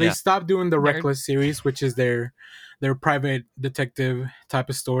 So they stopped doing the Reckless series, which is their private detective type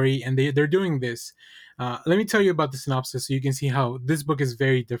of story, and they're doing this. Let me tell you about the synopsis so you can see how this book is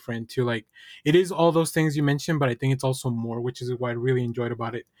very different to, like, it is all those things you mentioned, but I think it's also more, which is what I really enjoyed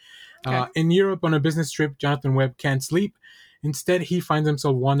about it. In Europe on a business trip, Jonathan Webb can't sleep. Instead, he finds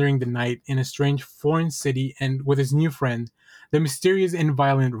himself wandering the night in a strange foreign city and with his new friend, the mysterious and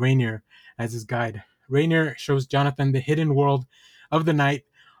violent Rainier, as his guide. Rainier shows Jonathan the hidden world of the night,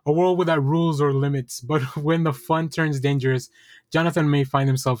 a world without rules or limits, but when the fun turns dangerous, Jonathan may find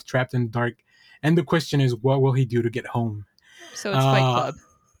himself trapped in the dark. And the question is, what will he do to get home? So it's Fight Uh, Club.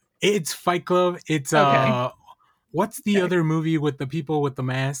 it's Fight Club. It's Okay. what's the Okay. other movie with the people with the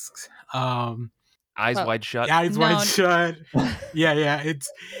masks? Eyes Wide Shut. Eyes No. Wide Shut. Yeah.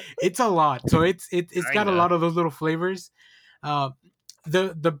 It's a lot. So it's got a Kinda. lot of those little flavors.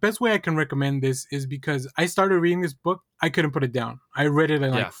 The best way I can recommend this is because I started reading this book, I couldn't put it down. I read it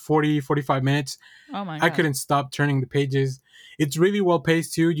in like 40-45 minutes. Oh my God. I couldn't stop turning the pages. It's really well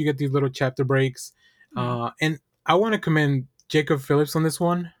paced too. You get these little chapter breaks. And I want to commend Jacob Phillips on this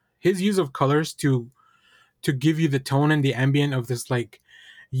one. His use of colors to give you the tone and the ambient of this like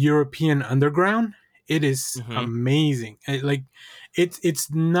European underground. It is amazing.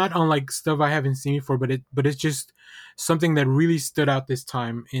 It's not unlike stuff I haven't seen before, but it's just something that really stood out this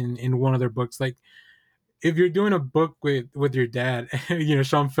time in one of their books. Like if you're doing a book with your dad,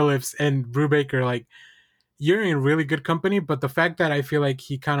 Sean Phillips and Brubaker, like you're in really good company. But the fact that I feel like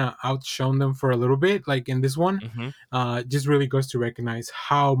he kind of outshone them for a little bit, like in this one, just really goes to recognize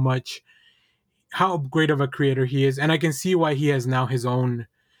how great of a creator he is. And I can see why he has now his own,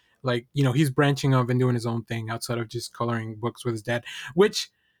 like, he's branching off and doing his own thing outside of just coloring books with his dad, which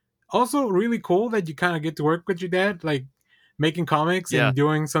also really cool that you kind of get to work with your dad, like making comics and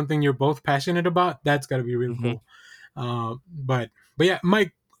doing something you're both passionate about. That's got to be really cool. But yeah,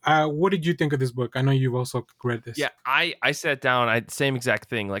 Mike, what did you think of this book? I know you've also read this. Yeah, I sat down, same exact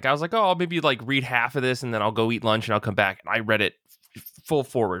thing. Like I was like, oh, I'll maybe like read half of this and then I'll go eat lunch and I'll come back. And I read it full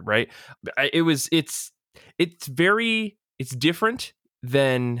forward, right? It's different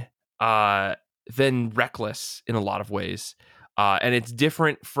than Reckless in a lot of ways. And it's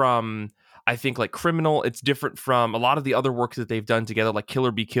different from, I think, like Criminal. It's different from a lot of the other works that they've done together, like Kill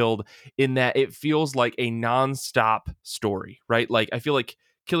or Be Killed, in that it feels like a nonstop story, right? Like I feel like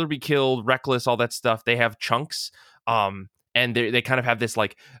Kill or Be Killed, Reckless, all that stuff, they have chunks. And they kind of have this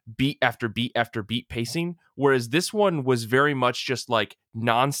like beat after beat after beat pacing, whereas this one was very much just like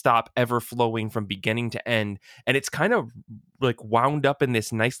nonstop, ever flowing from beginning to end. And it's kind of like wound up in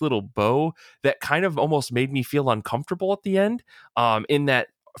this nice little bow that kind of almost made me feel uncomfortable at the end, in that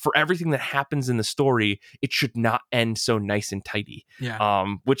for everything that happens in the story, it should not end so nice and tidy.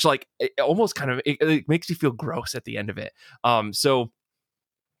 Which like it almost kind of it makes you feel gross at the end of it. So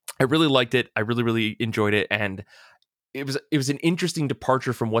I really liked it. I really, really enjoyed it. And it was an interesting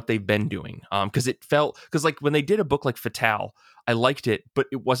departure from what they've been doing. Because like when they did a book like Fatale, I liked it, but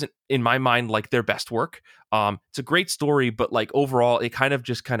it wasn't in my mind like their best work. It's a great story, but like overall, it kind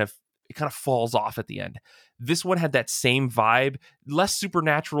of falls off at the end. This one had that same vibe, less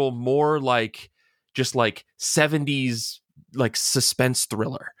supernatural, more like just like 70s like suspense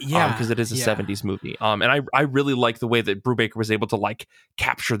thriller. Because it is a 70s movie. And I really like the way that Brubaker was able to like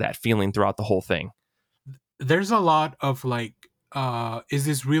capture that feeling throughout the whole thing. There's a lot of like, is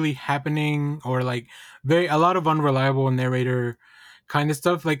this really happening? Or like a lot of unreliable narrator kind of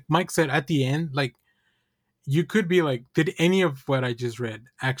stuff. Like Mike said at the end, like you could be like, did any of what I just read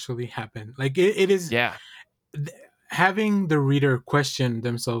actually happen? Like it is having the reader question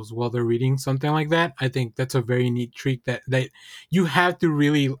themselves while they're reading something like that. I think that's a very neat trick that you have to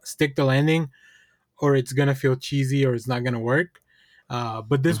really stick the landing or it's going to feel cheesy or it's not going to work.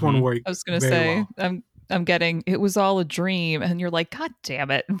 But this one worked. I was going to say, well. I'm getting, it was all a dream. And you're like, God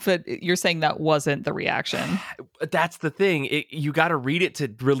damn it. But you're saying that wasn't the reaction. That's the thing. You got to read it to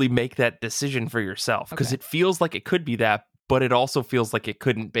really make that decision for yourself. Because it feels like it could be that, but it also feels like it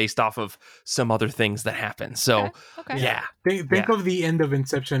couldn't based off of some other things that happen. So, yeah. Think of the end of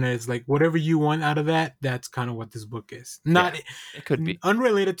Inception as like whatever you want out of that. That's kind of what this book is. Not it could be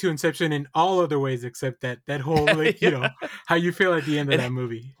unrelated to Inception in all other ways except that whole like how you feel at the end of that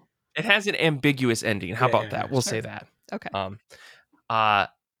movie. It has an ambiguous ending. How about that? We'll say that. Okay.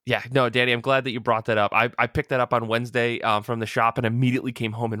 Yeah, no, Danny, I'm glad that you brought that up. I picked that up on Wednesday from the shop and immediately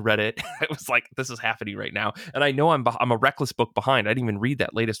came home and read it. It was like, this is happening right now. And I know I'm a Reckless book behind. I didn't even read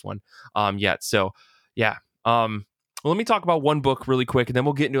that latest one yet. So, yeah. Well, let me talk about one book really quick, and then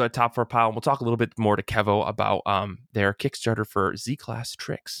we'll get into a top 4 pile, and we'll talk a little bit more to Kevvo about their Kickstarter for Z-Class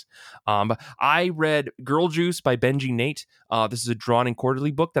Trix. I read Girl Juice by Benji Nate. This is a Drawn and Quarterly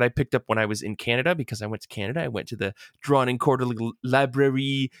book that I picked up when I was in Canada, because I went to Canada. I went to the Drawn and Quarterly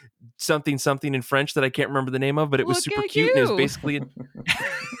Librairie something in French that I can't remember the name of, but it was super cute. And it was basically... Look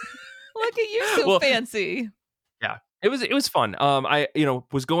at you, so fancy. Yeah. It was fun. I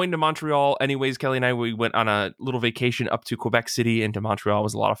was going to Montreal anyways. Kelly and we went on a little vacation up to Quebec City into Montreal. It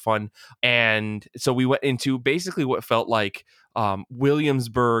was a lot of fun. And so we went into basically what felt like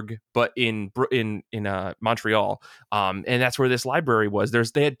Williamsburg, but in Montreal, and that's where this library was.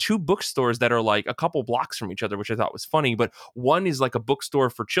 They had two bookstores that are like a couple blocks from each other, which I thought was funny. But one is like a bookstore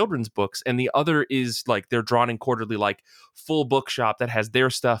for children's books, and the other is like their drawn and quarterly like full bookshop that has their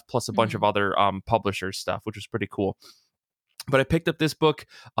stuff plus a bunch of other publishers' stuff, which was pretty cool. But I picked up this book,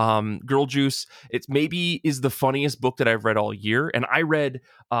 Girl Juice. It's maybe is the funniest book that I've read all year. And I read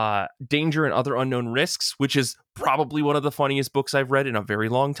Danger and Other Unknown Risks, which is probably one of the funniest books I've read in a very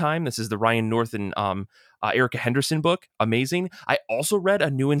long time. This is the Ryan North and Erica Henderson book. Amazing. I also read a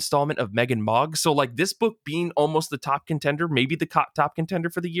new installment of Megan Mogg. So like this book being almost the top contender, maybe the top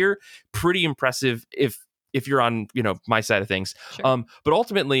contender for the year, pretty impressive if you're on, my side of things. Sure. But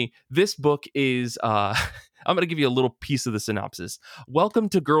ultimately, this book is... I'm going to give you a little piece of the synopsis. Welcome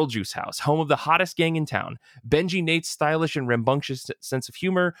to Girl Juice House, home of the hottest gang in town. Benji Nate's stylish and rambunctious sense of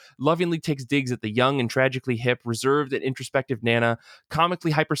humor lovingly takes digs at the young and tragically hip, reserved and introspective Nana,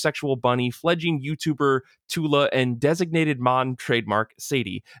 comically hypersexual Bunny, fledgling YouTuber Tula, and designated Mon trademark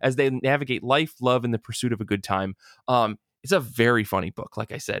Sadie as they navigate life, love, and the pursuit of a good time. It's a very funny book,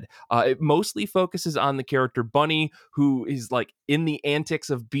 like I said. It mostly focuses on the character Bunny, who is like in the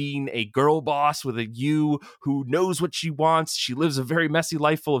antics of being a girl boss with a U who knows what she wants. She lives a very messy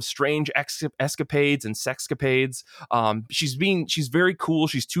life full of strange escapades and sexcapades. She's very cool.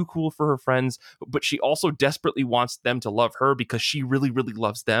 She's too cool for her friends, but she also desperately wants them to love her because she really, really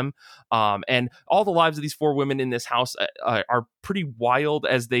loves them. And all the lives of these four women in this house are pretty wild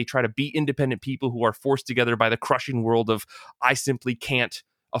as they try to be independent people who are forced together by the crushing world of I simply can't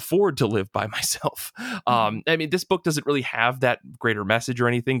afford to live by myself. I mean, this book doesn't really have that greater message or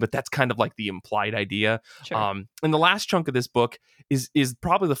anything, but that's kind of like the implied idea. Sure. And the last chunk of this book is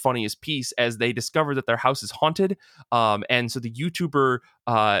probably the funniest piece as they discover that their house is haunted. And so the YouTuber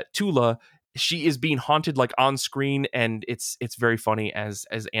Tula, she is being haunted like on screen, and it's very funny as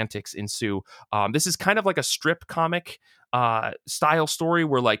antics ensue. This is kind of like a strip comic style story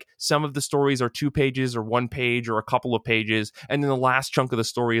where like some of the stories are 2 pages or 1 page or a couple of pages, and then the last chunk of the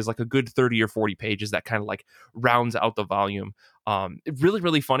story is like a good 30 or 40 pages that kind of like rounds out the volume. Really,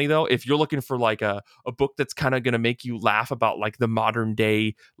 really funny though. If you're looking for like a book that's kind of going to make you laugh about like the modern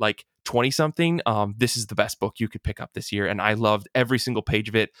day like 20 something, this is the best book you could pick up this year, and I loved every single page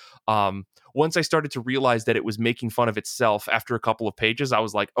of it. Once I started to realize that it was making fun of itself after a couple of pages, I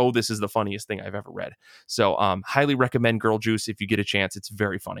was like, oh, this is the funniest thing I've ever read. So highly recommend Girl Juice if you get a chance. It's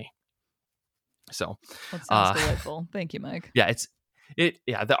very funny. So that sounds delightful. Thank you, Mike. Yeah,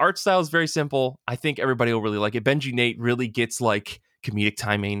 the art style is very simple. I think everybody will really like it. Benji Nate really gets like comedic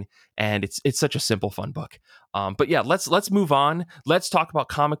timing, and it's such a simple, fun book. But yeah, let's move on. Let's talk about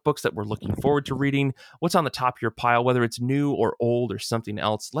comic books that we're looking forward to reading. What's on the top of your pile, whether it's new or old or something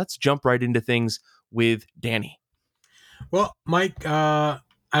else. Let's jump right into things with Danny. Well, Mike, I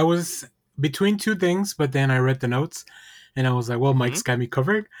was between two things, but then I read the notes and I was like, well, Mike's got me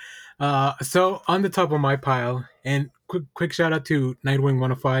covered. So on the top of my pile, and quick shout out to Nightwing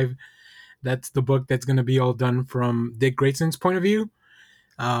 105. That's the book that's going to be all done from Dick Grayson's point of view.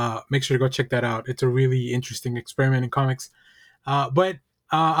 Make sure to go check that out. It's a really interesting experiment in comics. But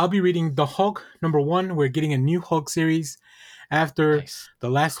I'll be reading The Hulk #1. We're getting a new Hulk series after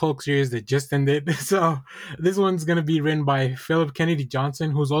the last Hulk series that just ended. So this one's going to be written by Philip Kennedy Johnson,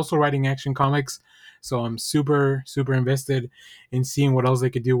 who's also writing Action Comics. So I'm super, super invested in seeing what else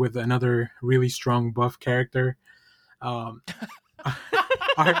they could do with another really strong buff character.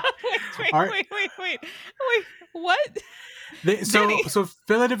 Wait. What? So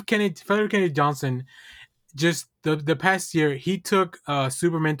Philip Kennedy Johnson, just the past year, he took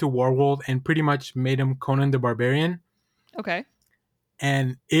Superman to Warworld and pretty much made him Conan the Barbarian. Okay.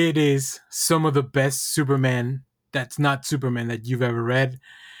 And it is some of the best Superman that's not Superman that you've ever read.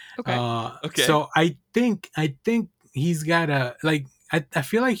 Okay. Okay. So I think he's got a I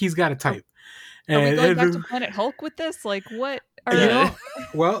feel like he's got a type. Are we going back to Planet Hulk with this? Like, what?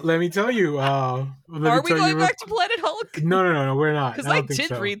 Well, let me tell you. Are we going back to Planet Hulk? No, we're not. Because I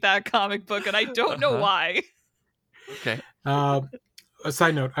did read that comic book, and I don't know why. Okay. A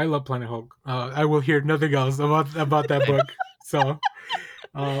side note: I love Planet Hulk. I will hear nothing else about that book. So,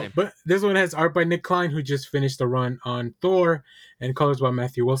 but this one has art by Nick Klein, who just finished the run on Thor, and colors by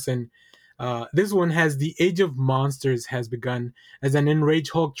Matthew Wilson. This one has The Age of Monsters has begun as an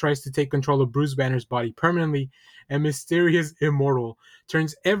enraged Hulk tries to take control of Bruce Banner's body permanently, and Mysterious Immortal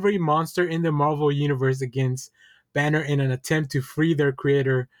turns every monster in the Marvel Universe against Banner in an attempt to free their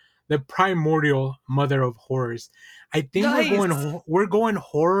creator, the primordial mother of horrors. I think we're going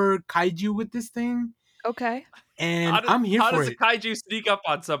horror kaiju with this thing. Okay. and I'm here how for does it. a kaiju sneak up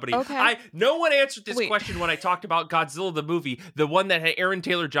on somebody? Okay. No one answered this Wait. question when I talked about Godzilla the movie, the one that had Aaron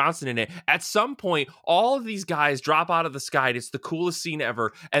Taylor Johnson in it. At some point, all of these guys drop out of the sky. And it's the coolest scene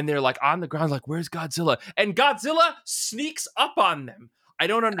ever, and they're like on the ground, like, "Where's Godzilla?" And Godzilla sneaks up on them. I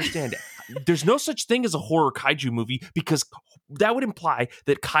don't understand it. There's no such thing as a horror kaiju movie because that would imply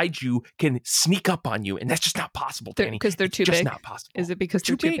that kaiju can sneak up on you, and that's just not possible, Danny. Because they're too just big. not possible. Is it because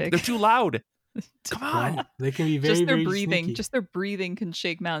they're too big? They're too loud. Come on. Well, they can be very, Just their very breathing. sneaky. Just their breathing can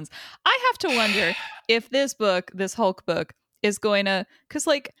shake mountains. I have to wonder if this book, this Hulk book, is going to, because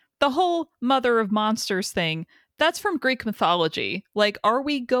like the whole Mother of Monsters thing, that's from Greek mythology. Like, are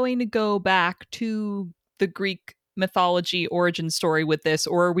we going to go back to the Greek mythology origin story with this,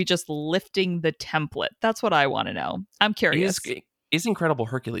 or are we just lifting the template? That's what I want to know. I'm curious. Is Incredible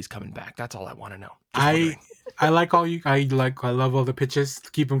Hercules coming back? That's all I want to know. I like all you. I love all the pitches.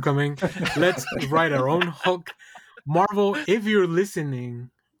 Keep them coming. Let's write our own Hulk. Marvel, if you're listening,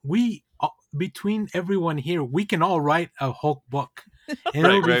 we between everyone here, we can all write a Hulk book, and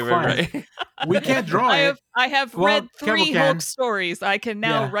it'll be fun. Right. We can't draw it. I have Well, read Kevvo 3 can. Hulk stories. I can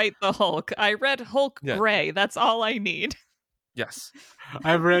now Yeah. write the Hulk. I read Hulk Yeah. Gray. That's all I need. Yes.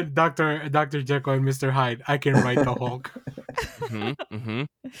 I've read Dr. Jekyll and Mr. Hyde. I can write the Hulk.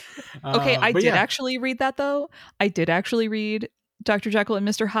 Okay, I but did yeah. actually read that though. I did actually read Dr. Jekyll and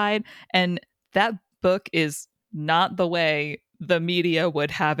Mr. Hyde, and that book is not the way the media would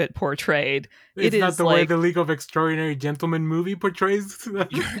have it portrayed. It's It not is the way like- the League of Extraordinary Gentlemen movie portrays. You're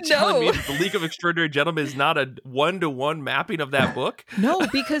telling me No. that the League of Extraordinary Gentlemen is not a 1-to-1 mapping of that book? No,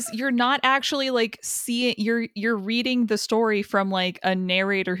 because you're not actually like seeing. You're reading the story from like a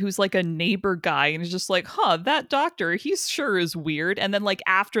narrator who's like a neighbor guy, and is just like, "Huh, that doctor, he sure is weird." And then like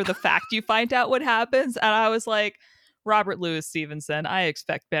after the fact, you find out what happens, and I was like, Robert Louis Stevenson, I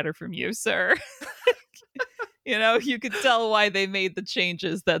expect better from you, sir. You know, you could tell why they made the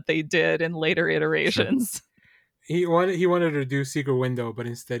changes that they did in later iterations. He wanted to do Secret Window, but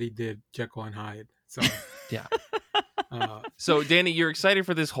instead he did Jekyll and Hyde. So Yeah. So Danny, you're excited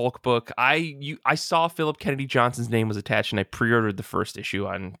for this Hulk book. I saw Philip Kennedy Johnson's name was attached, and I pre-ordered the first issue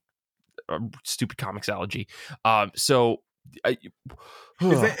on Stupid Comixology. is that a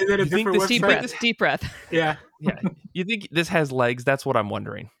You think different this- website? Deep breath. Yeah. Yeah, you think this has legs? That's what I'm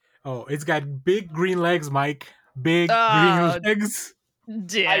wondering. Oh, it's got big green legs, Mike. Big Oh, green legs.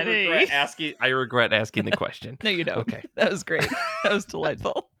 Danny. I regret asking the question. No, you don't. Okay. That was great. That was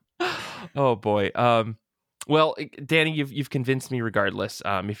delightful. Oh boy. Well, Danny, you've convinced me regardless.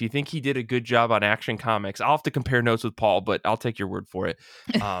 If you think he did a good job on Action Comics, I'll have to compare notes with Paul, but I'll take your word for it.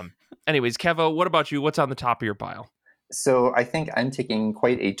 Anyways, Kevvo, what about you? What's on the top of your pile? So I think I'm taking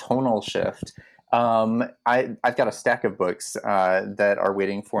quite a tonal shift. I've got a stack of books that are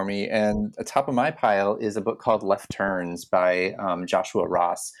waiting for me, and atop of my pile is a book called Left Turns by Joshua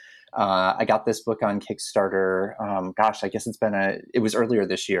Ross. I got this book on Kickstarter. I guess it was earlier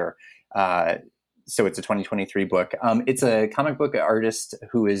this year. So it's a 2023 book. It's a comic book artist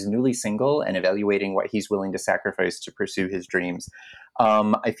who is newly single and evaluating what he's willing to sacrifice to pursue his dreams.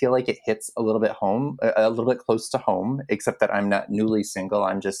 I feel like it hits a little bit close to home, except that I'm not newly single.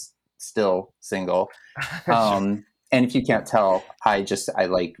 I'm just still single. And if you can't tell, I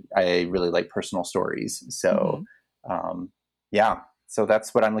really like personal stories. So, yeah. So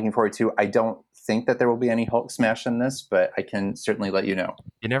that's what I'm looking forward to. I don't think that there will be any Hulk smash in this, but I can certainly let you know.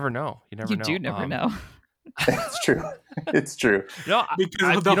 You never know. You You do never know. It's true. It's true. No,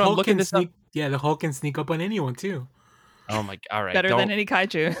 Because the Hulk can sneak. Yeah, the Hulk can sneak up on anyone too. Oh my! All right, Better than any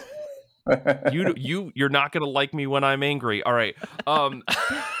kaiju. You're not gonna like me when I'm angry. All right.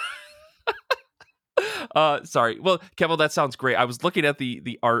 Sorry. Well, Kevin, that sounds great. I was looking at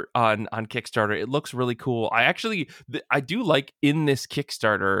the art on Kickstarter. It looks really cool. I do like in this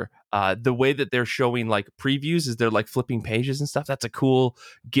Kickstarter the way that they're showing like previews is they're like flipping pages and stuff. That's a cool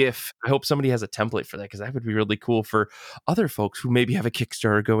GIF. I hope somebody has a template for that because that would be really cool for other folks who maybe have a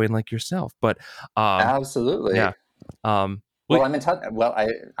Kickstarter going like yourself. But Absolutely. yeah. Well, I'm in touch. Well,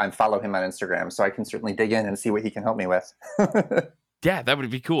 I follow him on Instagram, so I can certainly dig in and see what he can help me with. Yeah, that would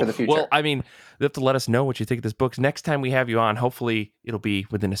be cool. For the future. Well, I mean, you have to let us know what you think of this book. Next time we have you on, hopefully it'll be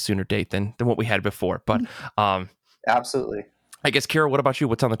within a sooner date than what we had before. But Absolutely. I guess, Kara, what about you?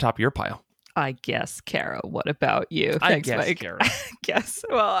 What's on the top of your pile? I guess, Kara, what about you? Thanks, Mike. Kara. Yes.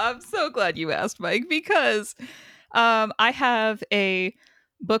 Well, I'm so glad you asked, Mike, because I have a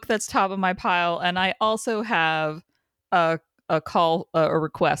book that's top of my pile, and I also have a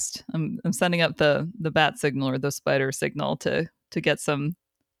request. I'm sending up the bat signal or the spider signal to get some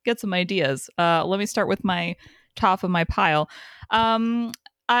ideas. Let me start with my top of my pile.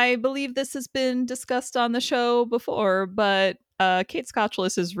 I believe this has been discussed on the show before, but Kate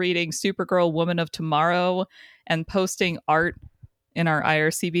Scotchless is reading Supergirl Woman of Tomorrow and posting art in our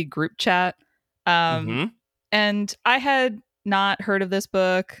IRCB group chat. And I had not heard of this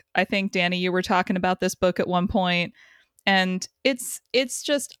book. I think, Danny, you were talking about this book at one point. And it's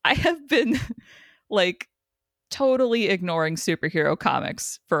just, I have been like totally ignoring superhero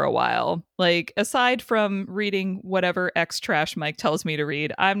comics for a while. Like, aside from reading whatever X trash Mike tells me to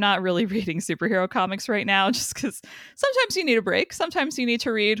read, I'm not really reading superhero comics right now, just because sometimes you need a break. Sometimes you need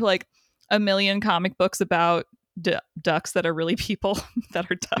to read like a million comic books about ducks that are really people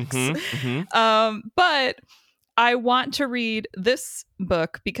that are ducks. But I want to read this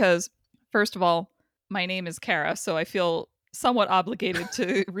book because, first of all, my name is Kara, so I feel somewhat obligated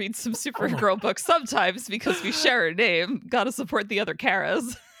to read some Supergirl books sometimes because we share a name. Gotta support the other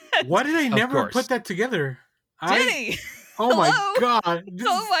Karas. Why did I never put that together? Danny! Oh my god!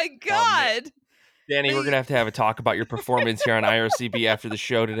 Oh my god! Danny, we're gonna have a talk about your performance here on IRCB after the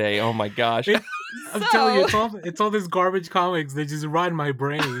show today. Oh my gosh! I'm telling you, it's all this garbage comics. They just rot my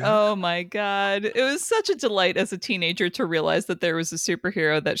brain. Oh my god! It was such a delight as a teenager to realize that there was a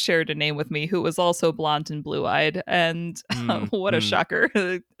superhero that shared a name with me who was also blonde and blue-eyed. And what a shocker!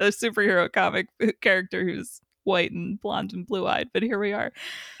 A superhero comic character who's white and blonde and blue-eyed. But here we are.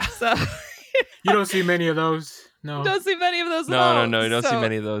 So you don't see many of those. No, you don't see many of those. No, you don't see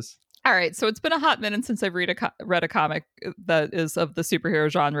many of those. All right, so it's been a hot minute since I've read a comic that is of the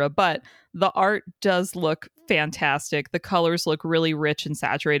superhero genre, but the art does look fantastic. The colors look really rich and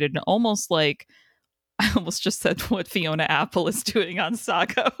saturated, and almost like, I almost just said what Fiona Apple is doing on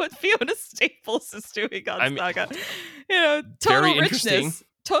Saga, what Fiona Staples is doing on Saga. You know, total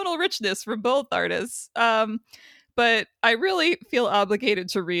richness from both artists. But I really feel obligated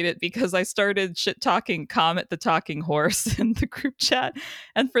to read it because I started shit-talking Comet the Talking Horse in the group chat.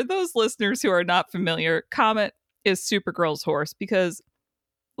 And for those listeners who are not familiar, Comet is Supergirl's horse because,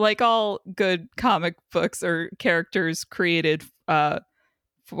 like all good comic books or characters created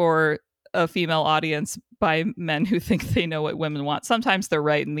for a female audience by men who think they know what women want, sometimes they're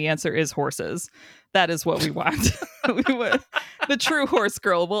right, and the answer is horses. That is what we want. The true horse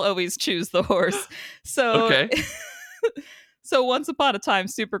girl will always choose the horse. So, okay. So once upon a time,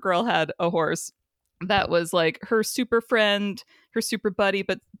 Supergirl had a horse that was like her super friend, her super buddy,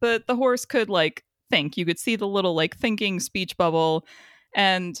 but the horse could like think. You could see the little like thinking speech bubble.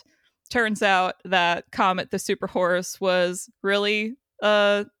 And turns out that Comet the super horse was really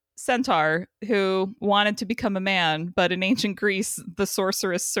a centaur who wanted to become a man, but in ancient Greece, the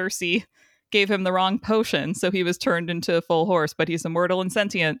sorceress Circe gave him the wrong potion, so he was turned into a full horse, but he's immortal and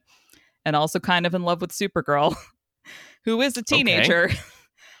sentient, and also kind of in love with Supergirl, who is a teenager. Okay.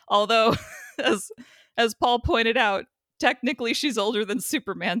 Although, as Paul pointed out, technically she's older than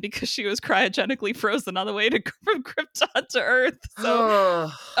Superman because she was cryogenically frozen on the way from Krypton to Earth.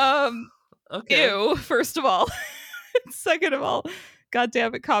 So, okay. Ew, first of all. Second of all, God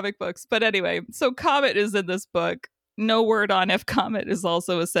damn it, comic books. But anyway, so Comet is in this book. No word on if Comet is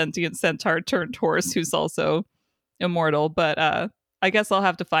also a sentient centaur turned horse who's also immortal, but I guess I'll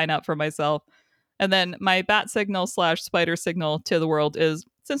have to find out for myself. And then my bat signal / spider signal to the world is,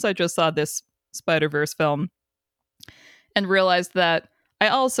 since I just saw this Spider-Verse film and realized that I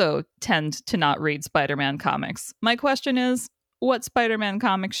also tend to not read Spider-Man comics, my question is, what Spider-Man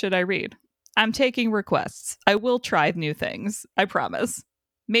comics should I read? I'm taking requests. I will try new things. I promise.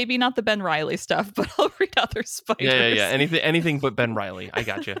 Maybe not the Ben Reilly stuff, but I'll read other spiders. Yeah. Anything but Ben Reilly. I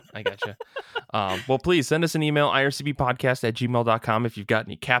gotcha. Well, please send us an email, ircbpodcast@gmail.com, if you've got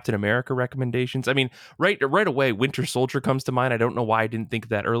any Captain America recommendations. I mean, right away, Winter Soldier comes to mind. I don't know why I didn't think of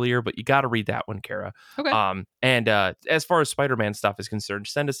that earlier, but you got to read that one, Kara. Okay. And as far as Spider-Man stuff is concerned,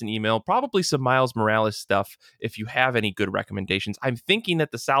 send us an email, probably some Miles Morales stuff if you have any good recommendations. I'm thinking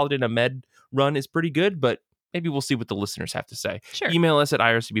that the Saladin Ahmed run is pretty good, but maybe we'll see what the listeners have to say. Sure. Email us at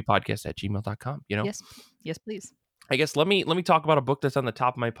ircbpodcast@gmail.com. You know? Yes, please. I guess let me talk about a book that's on the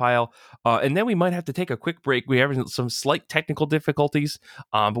top of my pile, and then we might have to take a quick break. We have some slight technical difficulties,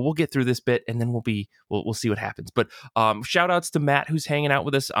 but we'll get through this bit, and then we'll see what happens. But shout outs to Matt, who's hanging out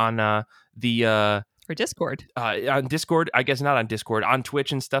with us on the or Discord. On Discord, I guess not on Discord, on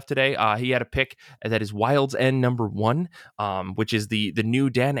Twitch and stuff today. He had a pick that is Wild's End #1, which is the new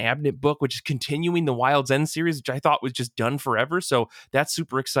Dan Abnett book, which is continuing the Wild's End series, which I thought was just done forever. So that's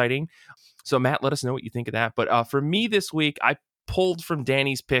super exciting. So Matt, let us know what you think of that. But for me this week, I pulled from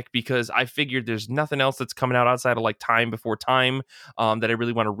Danny's pick because I figured there's nothing else that's coming out outside of like Time Before Time that I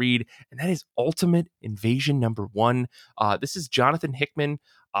really want to read. And that is Ultimate Invasion #1. This is Jonathan Hickman.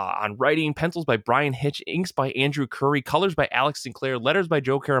 on writing, pencils by Brian Hitch, inks by Andrew Curry, colors by Alex Sinclair, letters by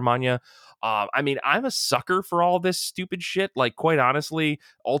Joe Caramagna. I mean, I'm a sucker for all this stupid shit. Like, quite honestly,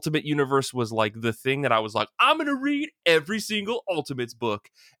 Ultimate Universe was like the thing that I was like, I'm going to read every single Ultimates book.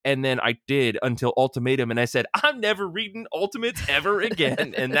 And then I did until Ultimatum. And I said, I'm never reading Ultimates ever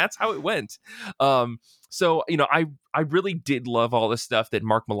again. And that's how it went. So, I really did love all the stuff that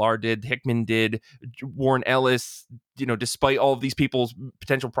Mark Millar did, Hickman did, Warren Ellis, despite all of these people's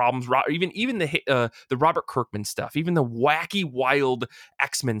potential problems, even the Robert Kirkman stuff, even the wacky, wild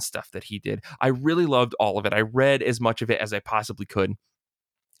X-Men stuff that he did. I really loved all of it. I read as much of it as I possibly could.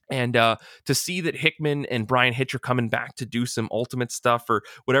 And to see that Hickman and Brian Hitch are coming back to do some Ultimate stuff, or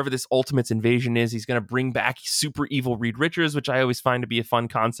whatever this Ultimates invasion is, he's going to bring back super evil Reed Richards, which I always find to be a fun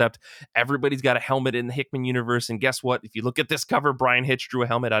concept. Everybody's got a helmet in the Hickman universe. And guess what? If you look at this cover, Brian Hitch drew a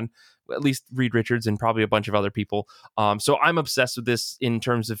helmet on at least Reed Richards and probably a bunch of other people. So I'm obsessed with this in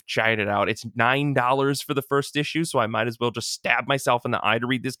terms of trying it out. It's $9 for the first issue, so I might as well just stab myself in the eye to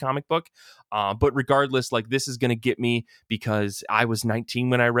read this comic book. But regardless, like, this is going to get me because I was 19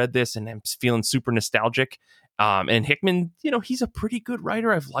 when I read this and I'm feeling super nostalgic. And Hickman, he's a pretty good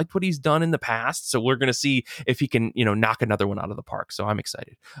writer. I've liked what he's done in the past. So we're going to see if he can, knock another one out of the park. So I'm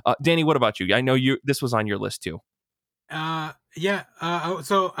excited. Danny, what about you? I know this was on your list too. Yeah.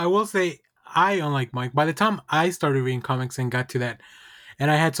 So I will say, unlike Mike, by the time I started reading comics and got to that, and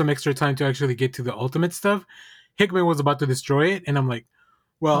I had some extra time to actually get to the Ultimate stuff, Hickman was about to destroy it. And I'm like,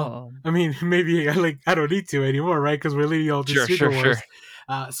 well, I mean, maybe I don't need to anymore, right? Because we're leaving all this Secret Wars.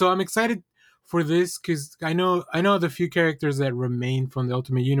 So I'm excited for this because I know the few characters that remain from the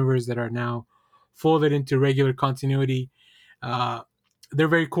Ultimate Universe that are now folded into regular continuity. They're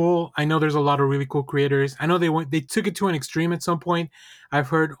very cool. I know there's a lot of really cool creators. I know they took it to an extreme at some point. I've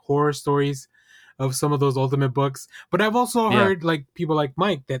heard horror stories of some of those Ultimate books, but I've also heard like people like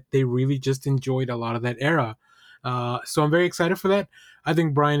Mike that they really just enjoyed a lot of that era. So I'm very excited for that. I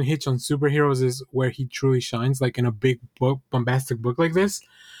think Brian Hitch on superheroes is where he truly shines, like in a big book, bombastic book like this.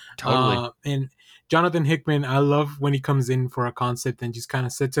 Totally. And Jonathan Hickman, I love when he comes in for a concept and just kind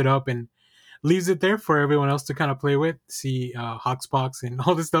of sets it up and leaves it there for everyone else to kind of play with, see Hoxpox and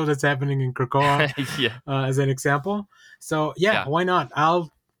all the stuff that's happening in Krakoa as an example. So why not?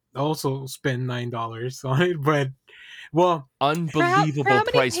 I'll also spend $9 on it, but unbelievable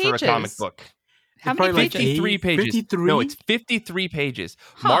price pages? For a comic book. How many pages? 53 pages. 53? No, it's 53 pages.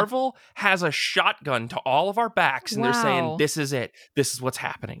 Marvel has a shotgun to all of our backs, and they're saying, this is it. This is what's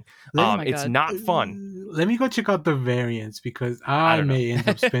happening. It's not fun. Let me go check out the variants because I may end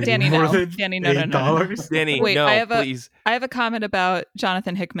up spending Danny, more than $8. No. Danny, wait, please. I have a comment about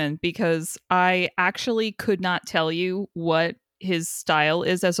Jonathan Hickman because I actually could not tell you what his style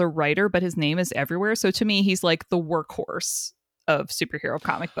is as a writer, but his name is everywhere. So to me, he's like the workhorse of superhero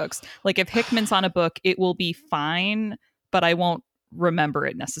comic books. Like if Hickman's on a book, it will be fine, but I won't remember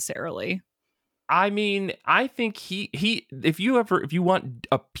it necessarily. I mean, I think he if you want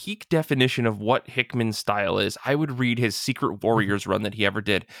a peak definition of what Hickman's style is, I would read his Secret Warriors run that he ever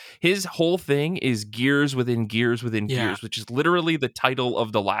did. His whole thing is gears within gears within gears, which is literally the title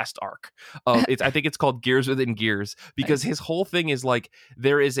of the last arc. I think it's called Gears Within Gears because his whole thing is like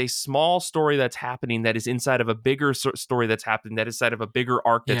there is a small story that's happening that is inside of a bigger story that's happening that is inside of a bigger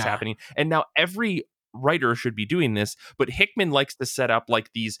arc that's happening. And now every writer should be doing this, but Hickman likes to set up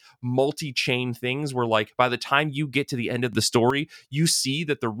like these multi-chain things where like by the time you get to the end of the story, you see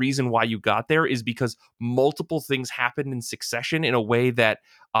that the reason why you got there is because multiple things happened in succession in a way that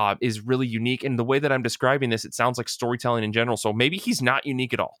is really unique. And the way that I'm describing this, it sounds like storytelling in general. So maybe he's not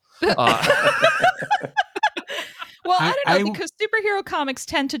unique at all. Well, I don't know, because superhero comics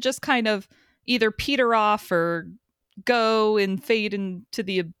tend to just kind of either peter off or go and fade into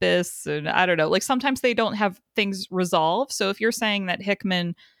the abyss, and I don't know, like sometimes they don't have things resolved. So if you're saying that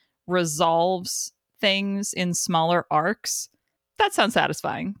Hickman resolves things in smaller arcs, that sounds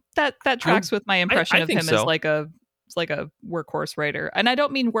satisfying. That tracks with my impression of him as like a workhorse writer. And I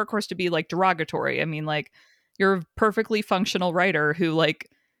don't mean workhorse to be like derogatory. I mean like you're a perfectly functional writer who, like,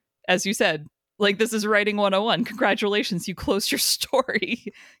 as you said, like this is writing 101. Congratulations, you closed your story.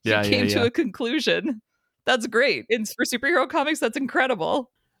 You came to a conclusion. That's great. And for superhero comics, that's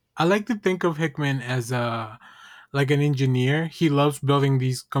incredible. I like to think of Hickman as like an engineer. He loves building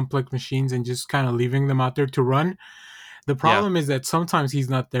these complex machines and just kind of leaving them out there to run. The problem is that sometimes he's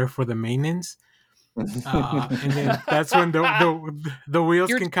not there for the maintenance. And then that's when the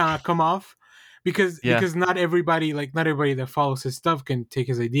wheels can kind of come off. Because not everybody that follows his stuff can take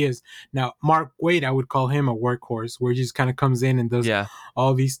his ideas. Now, Mark Waid, I would call him a workhorse, where he just kind of comes in and does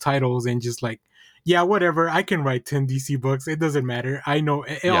all these titles and just like, yeah, whatever. I can write 10 DC books. It doesn't matter. I know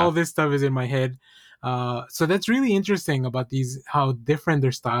all this stuff is in my head. So that's really interesting about these, how different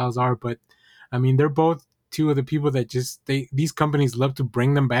their styles are. But I mean, they're both two of the people that these companies love to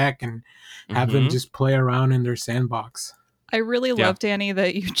bring them back and have them just play around in their sandbox. I really love, Danny,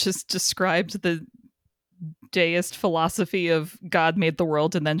 that you just described the deist philosophy of God made the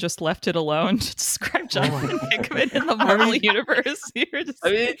world and then just left it alone to describe Jonathan Hickman in the Marvel universe.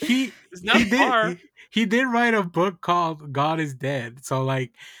 It's not far. He did write a book called God is Dead. So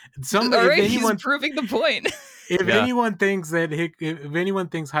like he's proving the point. If anyone thinks that if anyone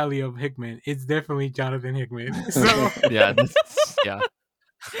thinks highly of Hickman, it's definitely Jonathan Hickman. So yeah.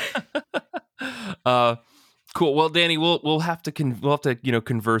 Cool. Well, Danny, we'll have to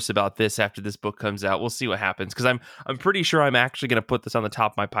converse about this after this book comes out. We'll see what happens, because I'm pretty sure I'm actually going to put this on the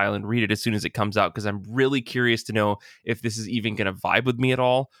top of my pile and read it as soon as it comes out, because I'm really curious to know if this is even going to vibe with me at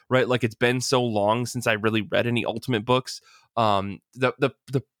all. Right? Like, it's been so long since I really read any Ultimate books. The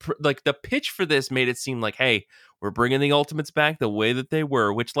pitch for this made it seem like, hey, we're bringing the Ultimates back the way that they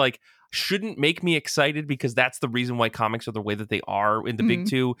were, which like shouldn't make me excited, because that's the reason why comics are the way that they are in the big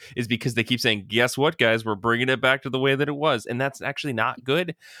two, is because they keep saying, guess what, guys, we're bringing it back to the way that it was, and that's actually not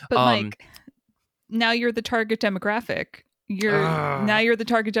good. But Mike, now you're the target demographic. You're the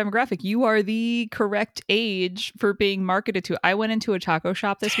target demographic. You are the correct age for being marketed to. I went into a taco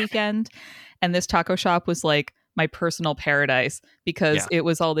shop this weekend, and this taco shop was like my personal paradise, because it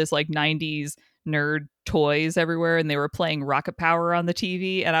was all this like 90s nerd toys everywhere, and they were playing Rocket Power on the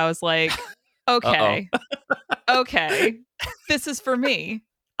TV, and I was like, okay, this is for me.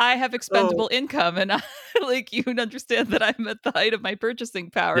 I have expendable income, and you understand that I'm at the height of my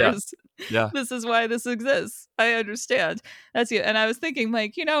purchasing powers. Yeah. This is why this exists. I understand. That's you. And I was thinking,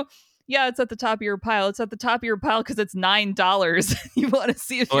 like, it's at the top of your pile. It's at the top of your pile because it's $9. You want to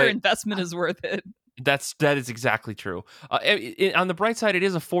see if your investment is worth it. That is exactly true. On the bright side, it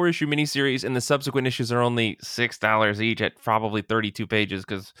is a 4-issue miniseries, and the subsequent issues are only $6 each at probably 32 pages,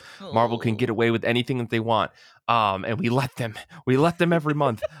 because Marvel can get away with anything that they want, and we let them every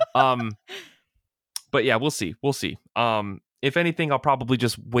month. But yeah, we'll see. If anything, I'll probably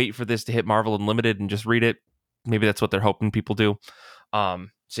just wait for this to hit Marvel Unlimited and just read it. Maybe that's what they're hoping people do. So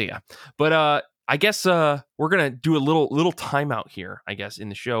yeah, but I guess we're gonna do a little timeout here, I guess, in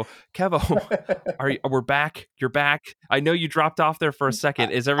the show. Kevvo, we're back. You're back. I know you dropped off there for a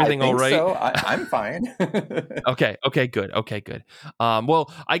second. Is everything all right? So I'm fine. Okay, good.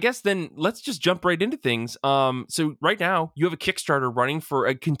 Well, I guess then let's just jump right into things. So right now you have a Kickstarter running for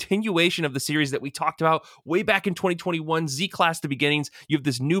a continuation of the series that we talked about way back in 2021, Z-Class: The Beginnings. You have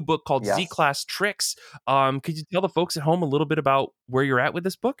this new book called Z-Class Trix. Could you tell the folks at home a little bit about where you're at with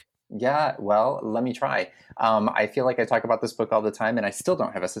this book? Yeah, well, let me try. I feel like I talk about this book all the time, and I still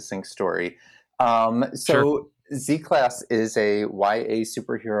don't have a succinct story. So Z-Class is a YA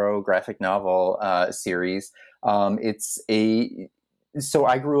superhero graphic novel series. So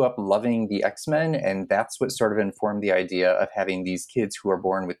I grew up loving the X-Men, and that's what sort of informed the idea of having these kids who are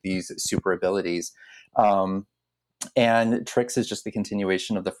born with these super abilities. And Trix is just the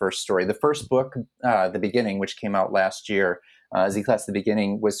continuation of the first story. The first book, The Beginning, which came out last year, Z-Class: The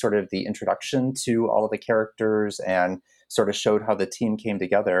Beginning, was sort of the introduction to all of the characters and sort of showed how the team came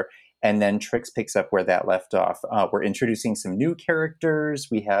together. And then Trix picks up where that left off. We're introducing some new characters.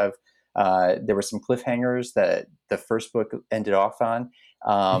 We have, there were some cliffhangers that the first book ended off on.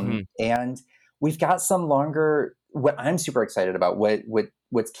 And we've got some longer, what I'm super excited about,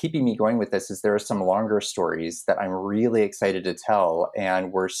 what's keeping me going with this is there are some longer stories that I'm really excited to tell.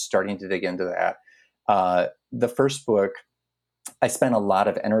 And we're starting to dig into that. The first book, I spent a lot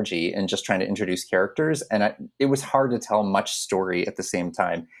of energy in just trying to introduce characters, and it was hard to tell much story at the same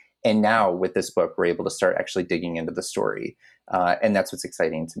time. And now with this book, we're able to start actually digging into the story. And that's what's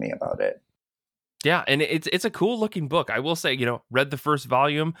exciting to me about it. Yeah, and it's a cool looking book. I will say, read the first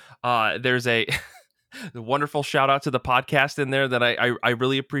volume. There's a wonderful shout out to the podcast in there that I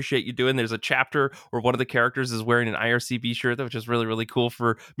really appreciate you doing. There's a chapter where one of the characters is wearing an IRCB shirt, which is really, really cool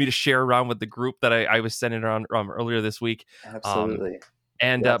for me to share around with the group that I was sending around earlier this week. Absolutely.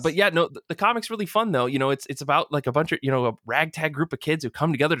 And but yeah, no, the comic's really fun though. It's about like a bunch of a ragtag group of kids who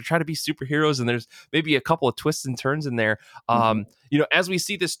come together to try to be superheroes, and there's maybe a couple of twists and turns in there. As we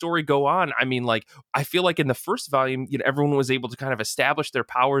see this story go on, I mean, like, I feel like in the first volume, everyone was able to kind of establish their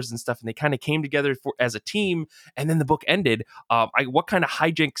powers and stuff, and they kind of came together as a team. And then the book ended. What kind of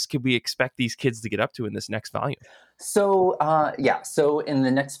hijinks could we expect these kids to get up to in this next volume? So, so in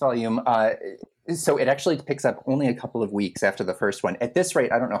the next volume, So it actually picks up only a couple of weeks after the first one. At this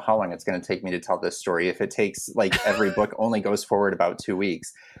rate, I don't know how long it's going to take me to tell this story. If it takes, like, every book only goes forward about 2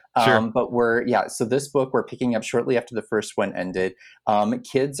 weeks. Sure. But so this book we're picking up shortly after the first one ended.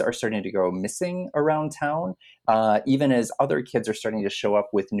 Kids are starting to go missing around town, even as other kids are starting to show up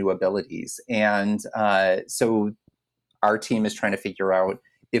with new abilities. And so our team is trying to figure out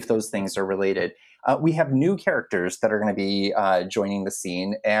if those things are related. We have new characters that are going to be joining the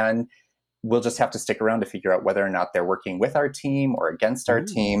scene, and we'll just have to stick around to figure out whether or not they're working with our team or against our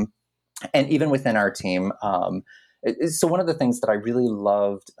team. And even within our team, so one of the things that I really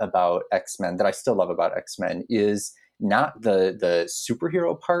loved about X-Men, that I still love about X-Men, is not the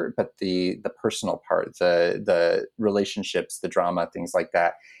superhero part, but the personal part, the relationships, the drama, things like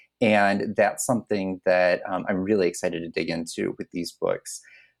that. And that's something that I'm really excited to dig into with these books.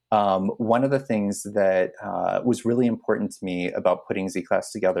 One of the things that was really important to me about putting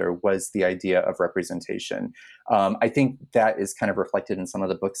Z-Class together was the idea of representation. I think that is kind of reflected in some of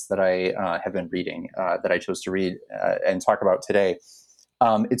the books that I have been reading, that I chose to read and talk about today.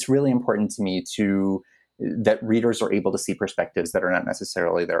 It's really important to me that readers are able to see perspectives that are not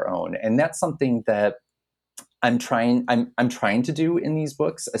necessarily their own. And that's something that I'm trying to do in these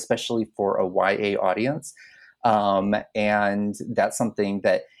books, especially for a YA audience. And that's something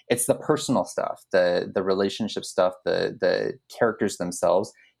that it's the personal stuff, the relationship stuff, the characters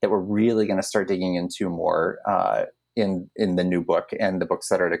themselves that we're really going to start digging into more in the new book and the books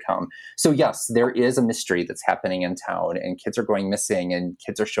that are to come. So yes, there is a mystery that's happening in town, and kids are going missing, and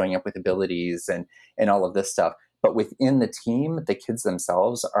kids are showing up with abilities and all of this stuff. But within the team, the kids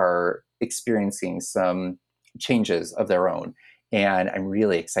themselves are experiencing some changes of their own. And I'm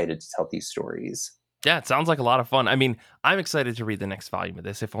really excited to tell these stories. Yeah, it sounds like a lot of fun. I mean, I'm excited to read the next volume of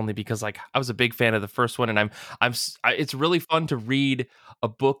this, if only because, like, I was a big fan of the first one, and it's really fun to read a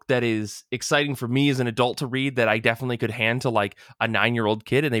book that is exciting for me as an adult to read, that I definitely could hand to, like, a 9-year-old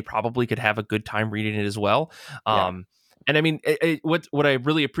kid, and they probably could have a good time reading it as well. Yeah. And I mean, what I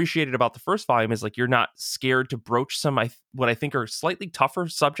really appreciated about the first volume is, like, you're not scared to broach some what I think are slightly tougher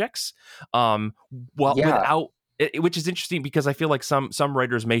subjects, without. Which is interesting, because I feel like some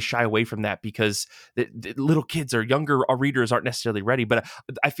writers may shy away from that because the little kids or younger readers aren't necessarily ready. But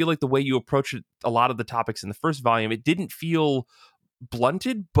I feel like the way you approach a lot of the topics in the first volume, it didn't feel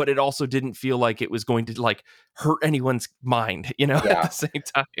blunted, but it also didn't feel like it was going to, like, hurt anyone's mind, at the same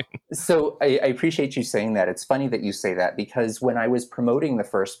time. So I appreciate you saying that. It's funny that you say that, because when I was promoting the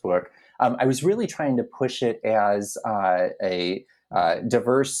first book, I was really trying to push it as a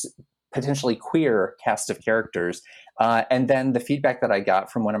diverse, potentially queer cast of characters. And then the feedback that I got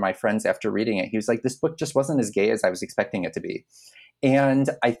from one of my friends after reading it, he was like, this book just wasn't as gay as I was expecting it to be. And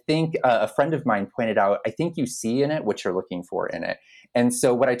I think a friend of mine pointed out, I think you see in it what you're looking for in it. And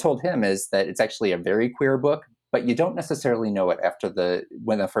so what I told him is that it's actually a very queer book, but you don't necessarily know it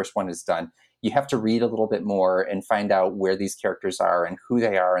when the first one is done. You have to read a little bit more and find out where these characters are and who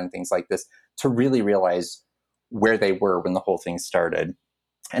they are and things like this to really realize where they were when the whole thing started.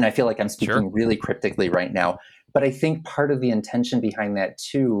 And I feel like I'm speaking really cryptically right now, but I think part of the intention behind that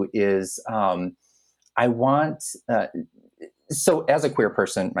too is I want, so as a queer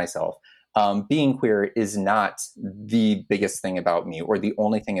person myself, being queer is not the biggest thing about me or the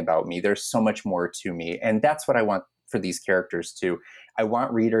only thing about me. There's so much more to me. And that's what I want for these characters too. I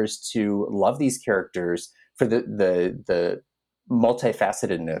want readers to love these characters for the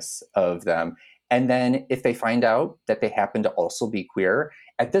multifacetedness of them. And then if they find out that they happen to also be queer,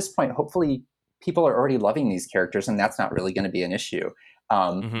 at this point, hopefully people are already loving these characters, and that's not really going to be an issue.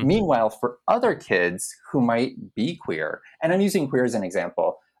 Meanwhile, for other kids who might be queer, and I'm using queer as an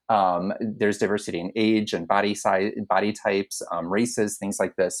example, there's diversity in age and body size, body types, races, things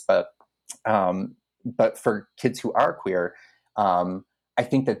like this. But for kids who are queer, I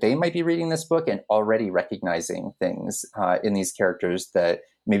think that they might be reading this book and already recognizing things in these characters that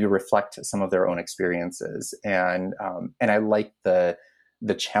maybe reflect some of their own experiences. And I like the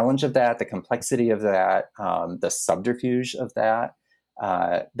challenge of that, the complexity of that, the subterfuge of that.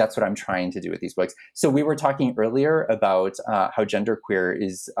 That's what I'm trying to do with these books. So we were talking earlier about how genderqueer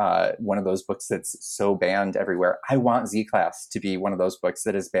is one of those books that's so banned everywhere. I want Z-Class to be one of those books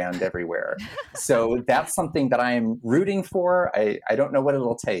that is banned everywhere. So that's something that I'm rooting for. I don't know what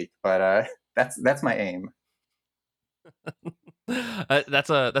it'll take, but that's my aim. That's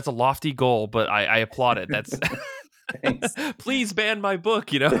a lofty goal, but I applaud it. That's please ban my book,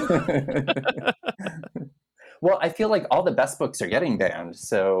 Well, I feel like all the best books are getting banned,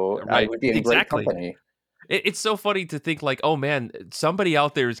 so I would be in great company. It's so funny to think like, oh man, somebody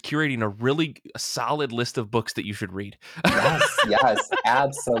out there is curating a really solid list of books that you should read. Yes,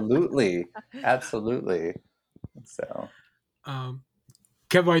 absolutely. Absolutely. So,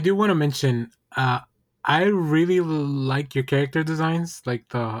 Kevvo, I do want to mention, I really like your character designs, like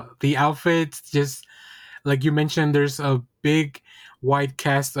the outfits. Just like you mentioned, there's a big, wide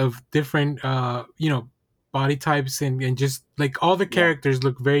cast of different, body types, and just like all the yeah, characters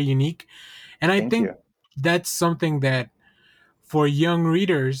look very unique. And I thank think you. that's something that for young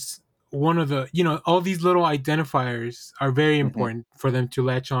readers, one of the, all these little identifiers are very Hmm. important for them to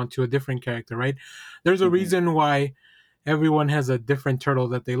latch on to a different character, right? There's a Hmm. reason why everyone has a different turtle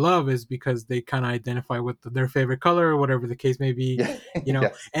that they love, is because they kind of identify with their favorite color or whatever the case may be, Yeah.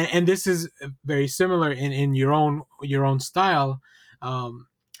 Yes. and this is very similar in your own style.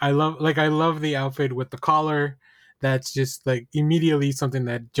 I love the outfit with the collar. That's just like immediately something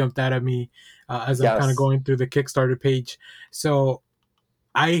that jumped out at me as I'm kind of Yes. going through the Kickstarter page. So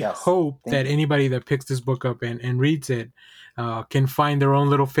I Yes. hope Thank that you. anybody that picks this book up and reads it can find their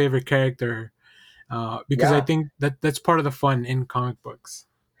own little favorite character, because I Yeah. think that's part of the fun in comic books.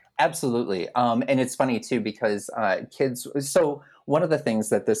 Absolutely. And it's funny too, because kids. So one of the things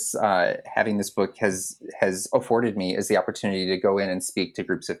that this having this book has afforded me is the opportunity to go in and speak to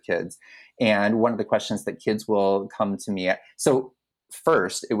groups of kids. And one of the questions that kids will come to me at. So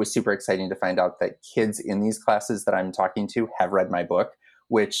first, it was super exciting to find out that kids in these classes that I'm talking to have read my book,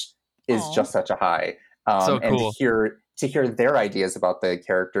 which is Oh, just such a high. So And cool. to hear their ideas about the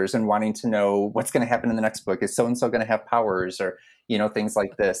characters and wanting to know what's going to happen in the next book. Is so and so going to have powers, or things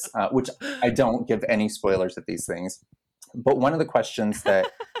like this, which I don't give any spoilers of these things. But one of the questions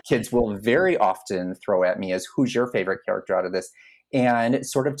that kids will very often throw at me is, who's your favorite character out of this? And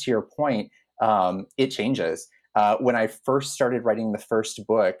sort of to your point, it changes. When I first started writing the first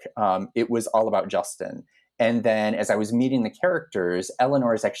book, it was all about Justin. And then as I was meeting the characters,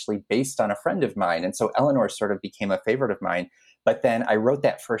 Eleanor is actually based on a friend of mine. And so Eleanor sort of became a favorite of mine. But then I wrote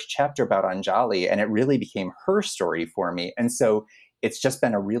that first chapter about Anjali, and it really became her story for me. And so it's just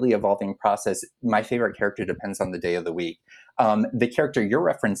been a really evolving process. My favorite character depends on the day of the week. The character you're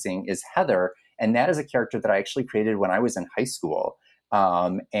referencing is Heather, and that is a character that I actually created when I was in high school.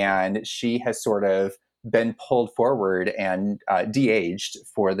 And she has sort of been pulled forward and de-aged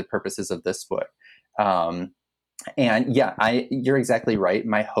for the purposes of this book. And yeah, you're exactly right.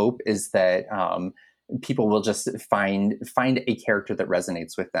 My hope is that people will just find a character that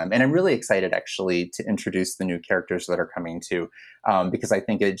resonates with them. And I'm really excited actually to introduce the new characters that are coming too, because I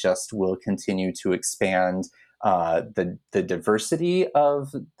think it just will continue to expand the diversity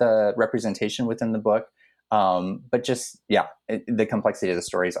of the representation within the book. But just, yeah, the complexity of the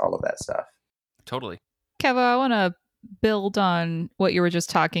stories, all of that stuff. Totally. Kevin, I want to build on what you were just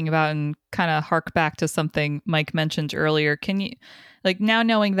talking about and kind of hark back to something Mike mentioned earlier. Can you, like, now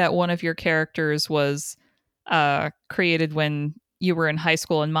knowing that one of your characters was created when you were in high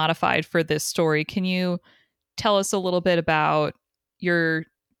school and modified for this story, can you tell us a little bit about your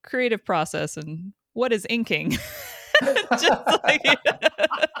creative process and what is inking? Just like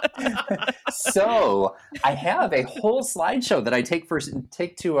So I have a whole slideshow that I take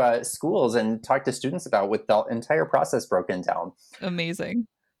to schools and talk to students about, with the entire process broken down amazing.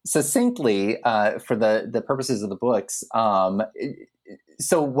 succinctly for the purposes of the books.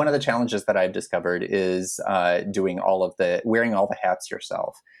 So one of the challenges that I've discovered is wearing all the hats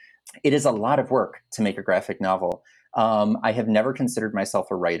yourself. It is a lot of work to make a graphic novel. I have never considered myself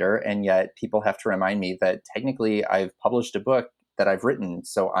a writer, and yet people have to remind me that technically I've published a book that I've written,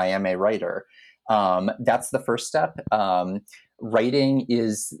 so I am a writer. That's the first step. Writing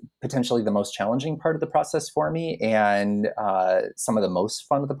is potentially the most challenging part of the process for me, and some of the most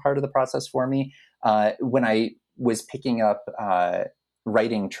fun of the part of the process for me. When I was picking up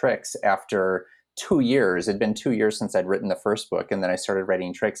writing Trix after 2 years, it'd been 2 years since I'd written the first book, and then I started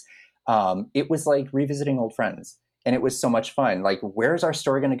writing Trix. It was like revisiting old friends, and it was so much fun. Like, where's our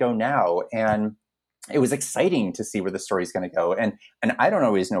story going to go now? And it was exciting to see where the story's going to go. And I don't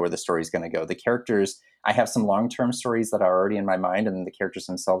always know where the story's going to go. The characters, I have some long-term stories that are already in my mind, and the characters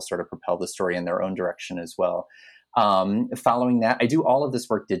themselves sort of propel the story in their own direction as well. Following that, I do all of this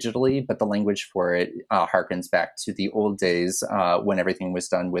work digitally, but the language for it harkens back to the old days when everything was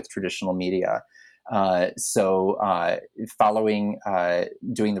done with traditional media. So following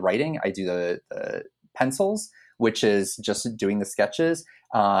doing the writing, I do the pencils, which is just doing the sketches.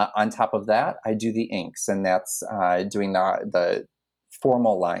 On top of that, I do the inks, and that's doing the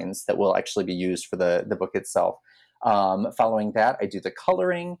formal lines that will actually be used for the book itself. Following that, I do the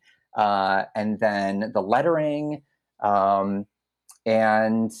coloring, and then the lettering, and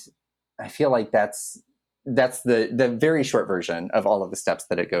I feel like that's that's the very short version of all of the steps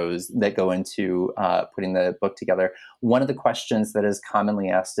that go into putting the book together. One of the questions that is commonly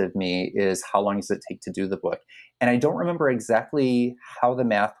asked of me is, how long does it take to do the book? And I don't remember exactly how the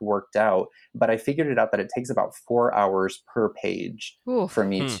math worked out, but I figured it out that it takes about 4 hours per page for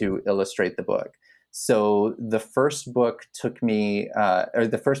me to illustrate the book. So the first book took me, or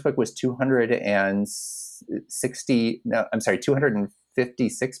the first book was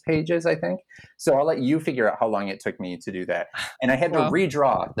 256 pages, I think. So I'll let you figure out how long it took me to do that. And I had to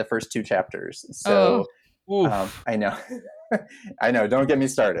redraw the first 2 chapters. So I know, I know, don't get me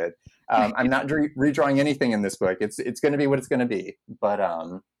started. I'm not redrawing anything in this book. It's going to be what it's going to be. But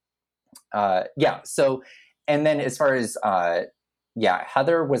yeah. So, and then as far as,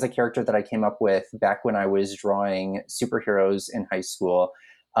 Heather was a character that I came up with back when I was drawing superheroes in high school.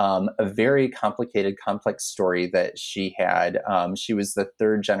 A very complicated, complex story that she had. She was the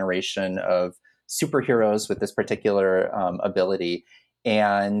 3rd generation of superheroes with this particular ability,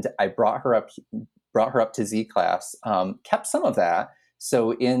 and I brought her up to Z class. Kept some of that.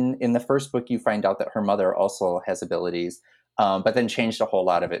 So in the first book, you find out that her mother also has abilities, but then changed a whole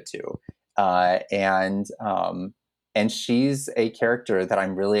lot of it too. And she's a character that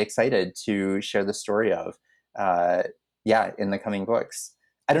I'm really excited to share the story of, in the coming books.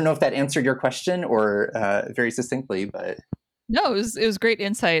 I don't know if that answered your question or very succinctly, but no, it was great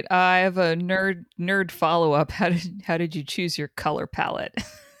insight. I have a nerd follow up. How did you choose your color palette?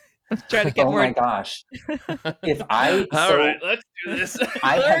 I'm trying to get more. Oh my gosh! If I all right, let's do this.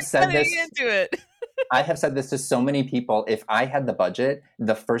 I have said this into it. I have said this to so many people. If I had the budget,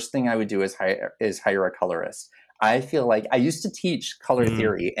 the first thing I would do is hire a colorist. I feel like I used to teach color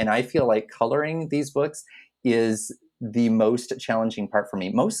theory, and I feel like coloring these books is the most challenging part for me,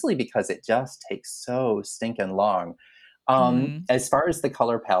 mostly because it just takes so stinking long. As far as the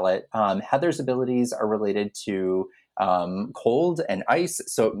color palette, Heather's abilities are related to cold and ice,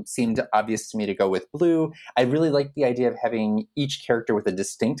 so it seemed obvious to me to go with blue. I really liked the idea of having each character with a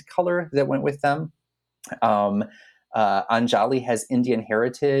distinct color that went with them. Anjali has Indian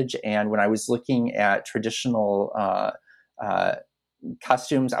heritage, and when I was looking at traditional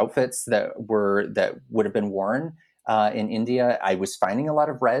costumes, outfits that would have been worn in India, I was finding a lot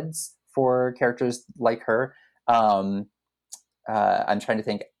of reds for characters like her. I'm trying to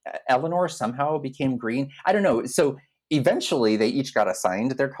think. Eleanor somehow became green. I don't know. So eventually, they each got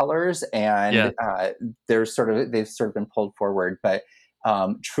assigned their colors, and they've sort of been pulled forward, but.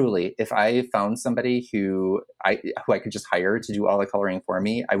 Truly, if I found somebody who I could just hire to do all the coloring for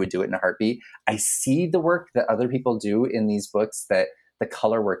me, I would do it in a heartbeat. I see the work that other people do in these books, that the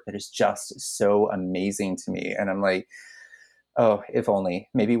color work that is just so amazing to me. And I'm like, oh, if only,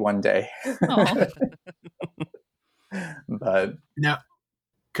 maybe one day. But now,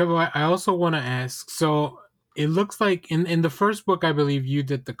 Kevvo, I also want to ask, so it looks like in the first book, I believe you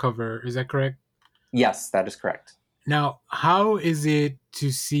did the cover. Is that correct? Yes, that is correct. Now, how is it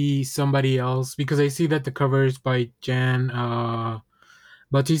to see somebody else? Because I see that the cover is by Jan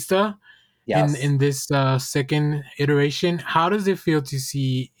Bautista. Yes. In this second iteration. How does it feel to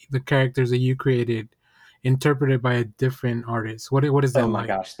see the characters that you created interpreted by a different artist? What is that like? Oh my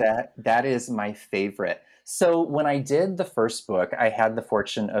gosh, that is my favorite. So when I did the first book, I had the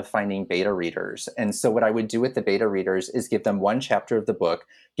fortune of finding beta readers. And so what I would do with the beta readers is give them one chapter of the book,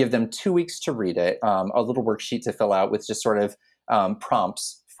 give them 2 weeks to read it, a little worksheet to fill out with just sort of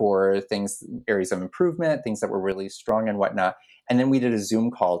prompts for things, areas of improvement, things that were really strong and whatnot. And then we did a Zoom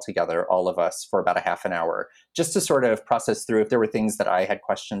call together, all of us, for about a half an hour, just to sort of process through if there were things that I had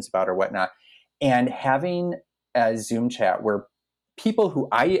questions about or whatnot. And having a Zoom chat where people who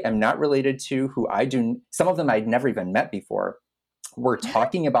I am not related to, some of them I'd never even met before, were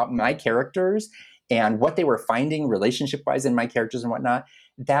talking about my characters and what they were finding relationship-wise in my characters and whatnot.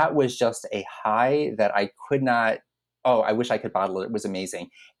 That was just a high that I could not, I wish I could bottle it. It was amazing.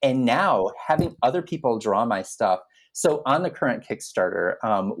 And now having other people draw my stuff. So on the current Kickstarter,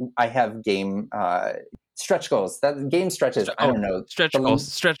 I have game stretch goals. That game stretches. I don't know. Stretch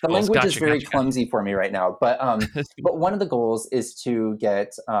goals. The language is very clumsy for me right now. But one of the goals is to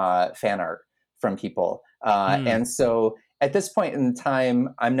get fan art from people. And so at this point in time,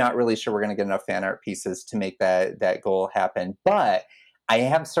 I'm not really sure we're going to get enough fan art pieces to make that goal happen. But I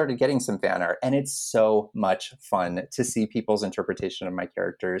have started getting some fan art, and it's so much fun to see people's interpretation of my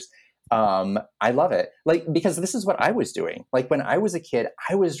characters. I love it. Because this is what I was doing. When I was a kid,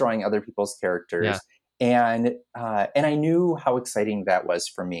 I was drawing other people's characters, and I knew how exciting that was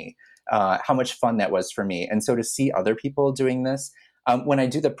for me, how much fun that was for me. And so to see other people doing this, when I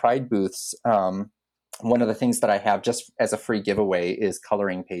do the Pride booths, one of the things that I have just as a free giveaway is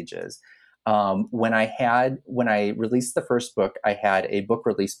coloring pages. When I released the first book, I had a book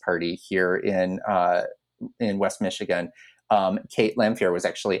release party here in West Michigan. Kate Lamphere was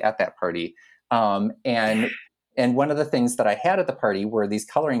actually at that party, and one of the things that I had at the party were these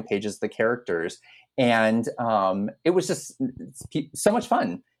coloring pages of the characters, and it was just so much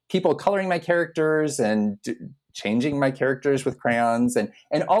fun. People coloring my characters and changing my characters with crayons and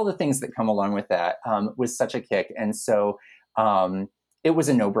all the things that come along with that was such a kick. And so it was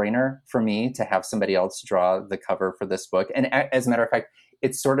a no-brainer for me to have somebody else draw the cover for this book. And as a matter of fact,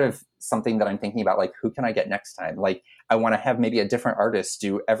 it's sort of something that I'm thinking about, like, who can I get next time? Like, I want to have maybe a different artist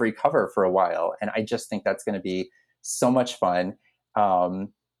do every cover for a while. And I just think that's going to be so much fun.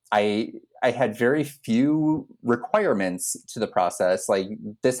 I had very few requirements to the process, like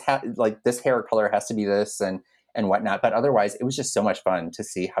this hair color has to be this and whatnot. But otherwise, it was just so much fun to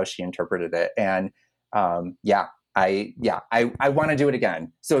see how she interpreted it. And I want to do it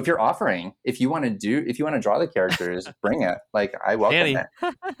again. So if you're offering, if you want to draw the characters, bring it. Like, I welcome it.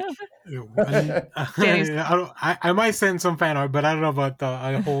 I might send some fan art, but I don't know about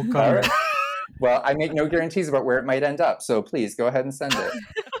the whole cover. All right. Well, I make no guarantees about where it might end up. So please go ahead and send it.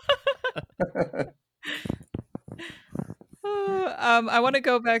 I want to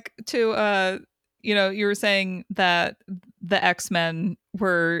go back to you were saying that the X-Men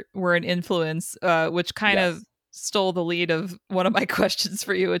were an influence, which kind of stole the lead of one of my questions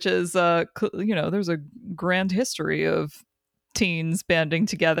for you, which is there's a grand history of teens banding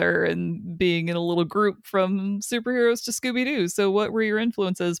together and being in a little group from superheroes to Scooby-Doo. So what were your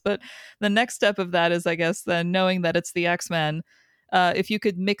influences? But the next step of that is, I guess, then knowing that it's the X-Men, if you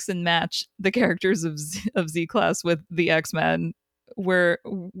could mix and match the characters of Z-Class with the X-Men,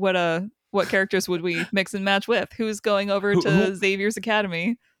 what characters would we mix and match with? Who's going over to Xavier's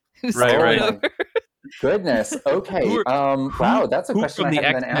Academy? Who's right. over? Goodness. Okay. Wow, that's a question from I the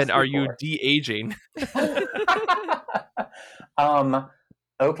haven't been X-Men asked are before. you de-aging?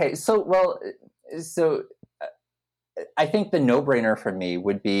 Okay. So I think the no-brainer for me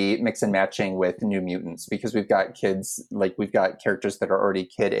would be mix and matching with New Mutants, because we've got kids, like we've got characters that are already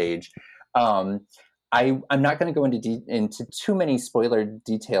kid age. I'm not going to go into too many spoiler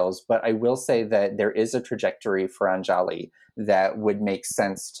details, but I will say that there is a trajectory for Anjali that would make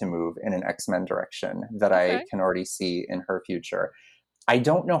sense to move in an X-Men direction that I can already see in her future. I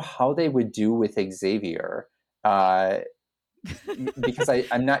don't know how they would do with Xavier, because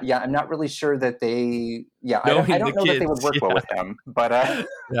I'm not really sure that they. I don't know that they would work well with him. But I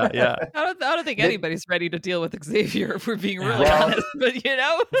don't think anybody's ready to deal with Xavier, if we're being really honest. But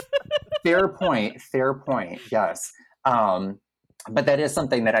fair point. Yes, but that is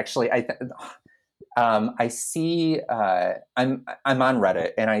something that actually I see. I'm on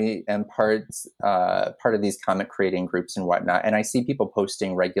Reddit, and I am part of these comic creating groups and whatnot, and I see people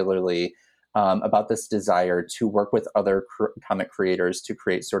posting regularly about this desire to work with other comic creators to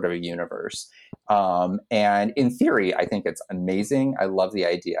create sort of a universe. And in theory, I think it's amazing. I love the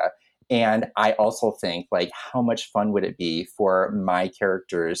idea. And I also think, like, how much fun would it be for my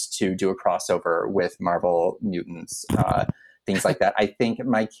characters to do a crossover with Marvel Mutants, things like that. I think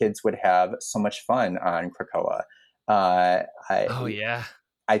my kids would have so much fun on Krakoa. I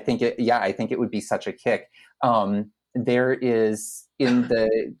think it would be such a kick. There is, in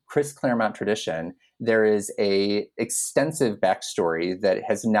the Chris Claremont tradition, there is a extensive backstory that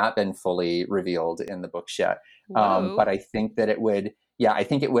has not been fully revealed in the books yet. But I think that it would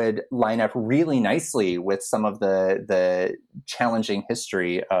line up really nicely with some of the challenging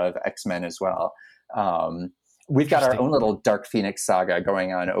history of X-Men as well. We've got our own little Dark Phoenix saga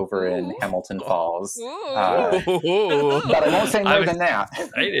going on over in Hamilton Falls. But I won't say more than that.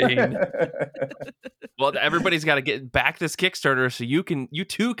 Exciting. Well, everybody's got to get back this Kickstarter so you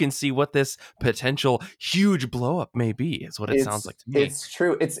too can see what this potential huge blow up may be. Is what it sounds like to me. It's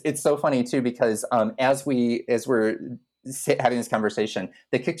true. It's so funny too, because as we're having this conversation,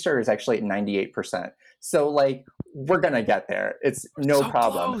 the Kickstarter is actually at 98%. So, like, we're gonna get there. It's no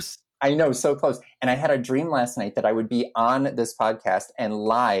problem. Close. I know, so close. And I had a dream last night that I would be on this podcast and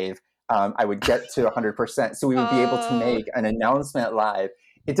live. I would get to 100%, so we would be able to make an announcement live.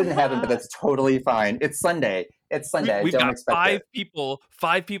 It didn't happen, but that's totally fine. It's Sunday. We've got five people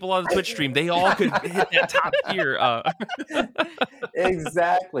on the Twitch stream. They all could hit that top tier.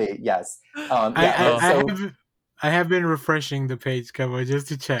 Exactly. Yes. I have been refreshing the page, Kevvo, just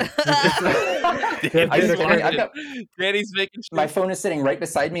to check. Danny's making sure. My phone is sitting right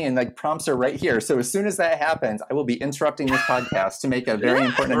beside me and like prompts are right here. So as soon as that happens, I will be interrupting this podcast to make a very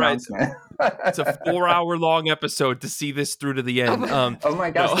important announcement. It's a 4-hour-long episode to see this through to the end. Oh my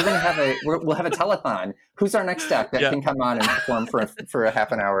gosh, we're gonna we'll have a telethon. Who's our next step that can come on and perform for a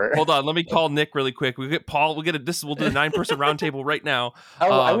half an hour? Hold on, let me call Nick really quick. We get Paul. We'll do the 9-person roundtable right now.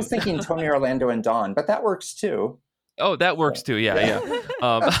 I was thinking Tony, Orlando, and Dawn, but that works too. Oh, that works too. Yeah.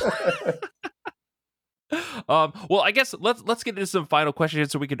 Well, I guess let's get into some final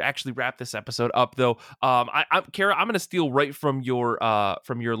questions so we could actually wrap this episode up. Though, Kara, I'm going to steal right from your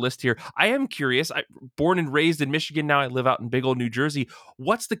list here. I am curious. Born and raised in Michigan, now I live out in big old New Jersey.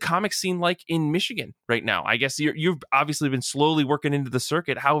 What's the comic scene like in Michigan right now? I guess you've obviously been slowly working into the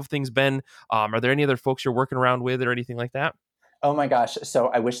circuit. How have things been? Are there any other folks you're working around with or anything like that? Oh my gosh. So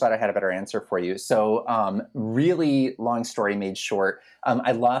I wish that I had a better answer for you. So really long story made short,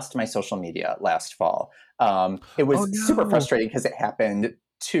 I lost my social media last fall. It was super frustrating because it happened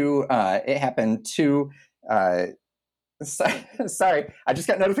too, sorry, I just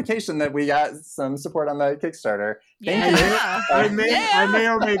got notification that we got some support on the Kickstarter. I may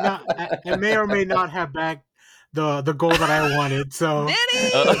or may not have backed the goal that I wanted. So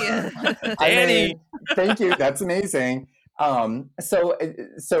Danny, thank you. That's amazing. So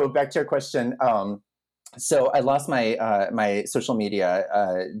back to your question. So I lost my social media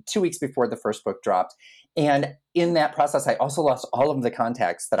 2 weeks before the first book dropped. And in that process, I also lost all of the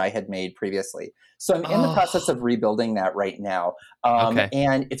contacts that I had made previously. So I'm in the process of rebuilding that right now.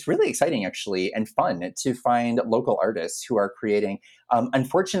 And it's really exciting, actually, and fun to find local artists who are creating.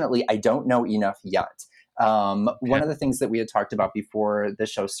 Unfortunately, I don't know enough yet. One of the things that we had talked about before the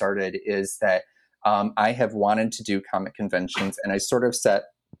show started is that I have wanted to do comic conventions, and I sort of set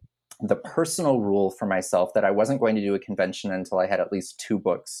the personal rule for myself that I wasn't going to do a convention until I had at least 2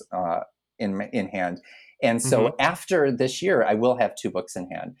 books in hand. And so after this year, I will have 2 books in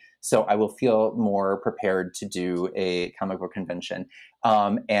hand. So I will feel more prepared to do a comic book convention.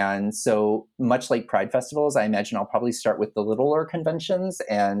 And so much like Pride festivals, I imagine I'll probably start with the littler conventions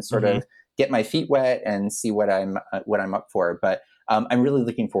and sort of get my feet wet and see what I'm up for. But I'm really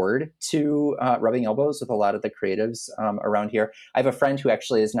looking forward to rubbing elbows with a lot of the creatives around here. I have a friend who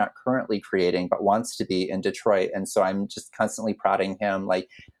actually is not currently creating, but wants to be in Detroit. And so I'm just constantly prodding him, like,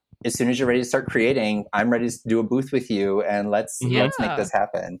 as soon as you're ready to start creating, I'm ready to do a booth with you, and let's make this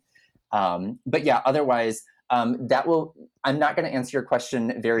happen. But yeah, otherwise, I'm not going to answer your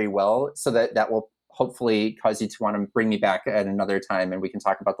question very well, so that will hopefully cause you to want to bring me back at another time, and we can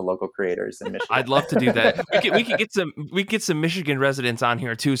talk about the local creators in Michigan. I'd love to do that. We could get some Michigan residents on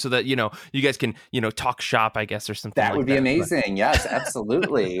here too, so that you guys can talk shop, I guess, or something. That would be amazing. Yes,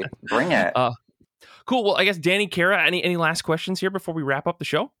 absolutely. Bring it. Cool. Well, I guess Danny, Kara, any last questions here before we wrap up the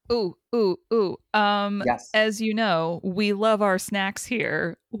show? Yes. As you know, we love our snacks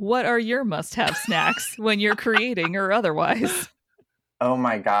here. What are your must-have snacks when you're creating or otherwise? Oh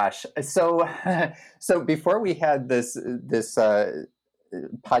my gosh. So before we had this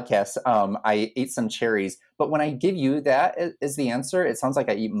podcast, I ate some cherries, but when I give you that as the answer, it sounds like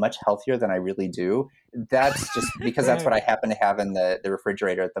I eat much healthier than I really do. That's just because that's what I happen to have in the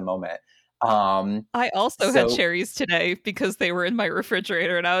refrigerator at the moment. I also had cherries today because they were in my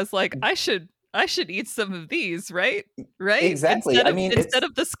refrigerator, and I was like, I should eat some of these, right? Exactly. Instead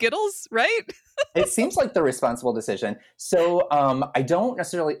of the Skittles, right? It seems like the responsible decision. So I don't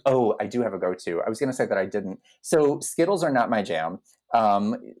necessarily. Oh, I do have a go-to. I was going to say that I didn't. So Skittles are not my jam.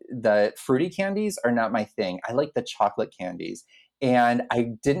 The fruity candies are not my thing. I like the chocolate candies, and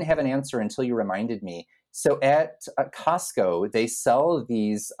I didn't have an answer until you reminded me. So at Costco, they sell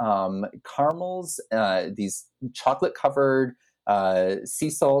these caramels, these chocolate-covered sea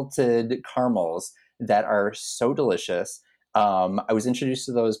salted caramels that are so delicious. I was introduced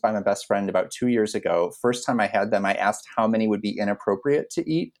to those by my best friend about 2 years ago. First time I had them, I asked how many would be inappropriate to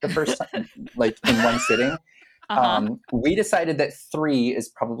eat the first time, like in one sitting. We decided that 3 is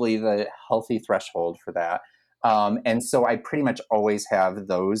probably the healthy threshold for that. And so I pretty much always have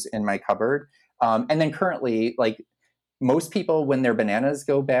those in my cupboard. And then currently, like most people, when their bananas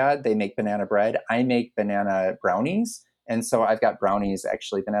go bad, they make banana bread. I make banana brownies. And so I've got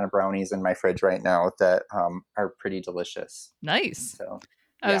banana brownies in my fridge right now that are pretty delicious. Nice. So,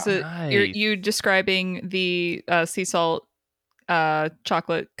 you describing the sea salt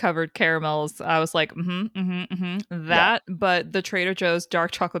chocolate covered caramels. I was like, but the Trader Joe's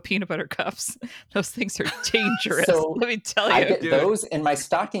dark chocolate peanut butter cups, those things are dangerous. So let me tell you. I get those in my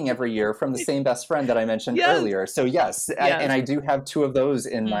stocking every year from the same best friend that I mentioned earlier. So yes. And I do have 2 of those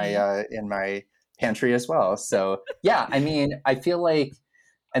in my pantry as well. So yeah, I mean, I feel like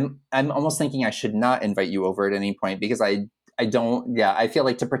I'm almost thinking I should not invite you over at any point because I don't. Yeah, I feel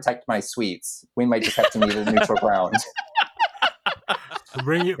like to protect my sweets, we might just have to meet a neutral ground.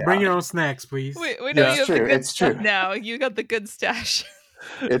 Bring your own snacks, please. We know Yeah. you have the good stuff now. You got the good stash.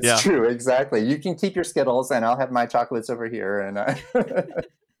 It's true, exactly. You can keep your Skittles, and I'll have my chocolates over here. And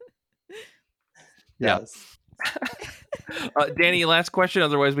yes. Danny, last question.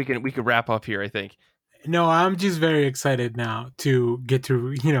 Otherwise, we can wrap up here, I think. No, I'm just very excited now to get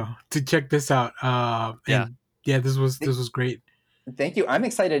to to check this out. This was great. Thank you. I'm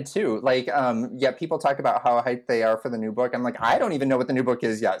excited too. Like, people talk about how hyped they are for the new book. I'm like, I don't even know what the new book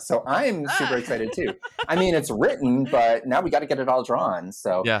is yet. So I'm super excited too. I mean, it's written, but now we got to get it all drawn.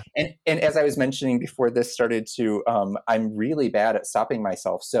 So, and as I was mentioning before this started to, I'm really bad at stopping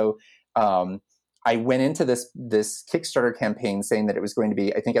myself. So, I went into this Kickstarter campaign saying that it was going to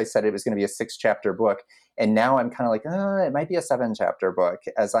be, I think I said it was going to be a 6-chapter book. And now I'm kind of like, it might be a 7-chapter book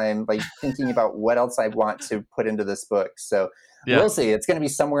as I'm like thinking about what else I want to put into this book. So we'll see. It's going to be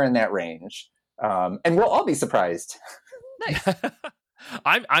somewhere in that range. And we'll all be surprised. Nice.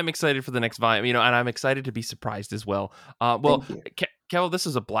 I'm excited for the next volume, and I'm excited to be surprised as well. Kevvo, this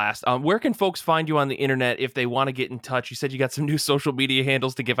is a blast. Where can folks find you on the internet if they want to get in touch? You said you got some new social media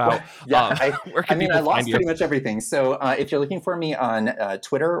handles to give out. I lost pretty much everything. So if you're looking for me on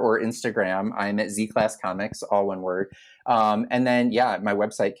Twitter or Instagram, I'm at zclasscomics, all one word. And then, my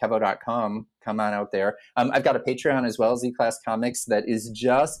website, kevvo.com. Come on out there. I've got a Patreon as well, Z-Class Comics, that is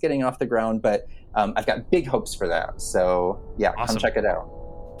just getting off the ground, but I've got big hopes for that. So, awesome. Come check it out.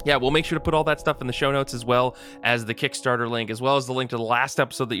 Yeah, we'll make sure to put all that stuff in the show notes as well as the Kickstarter link, as well as the link to the last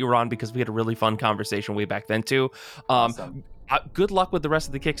episode that you were on, because we had a really fun conversation way back then, too. Awesome. Good luck with the rest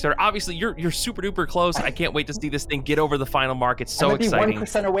of the Kickstarter. Obviously, you're super duper close. I can't wait to see this thing get over the final mark. It's so exciting.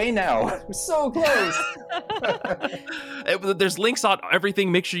 1% away now. I'm so close. There's links on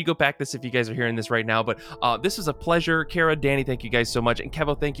everything. Make sure you go back this if you guys are hearing this right now. But this is a pleasure. Kara, Danny, thank you guys so much. And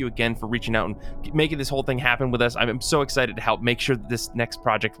Kevvo, thank you again for reaching out and making this whole thing happen with us. I'm so excited to help make sure that this next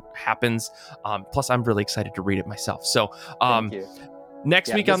project happens. Plus, I'm really excited to read it myself. So thank you.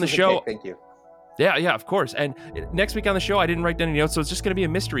 Next week on the show. Thank you. Yeah, of course. And next week on the show, I didn't write down any notes, so it's just going to be a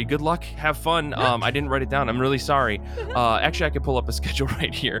mystery. Good luck. Have fun. I didn't write it down. I'm really sorry. Actually, I could pull up a schedule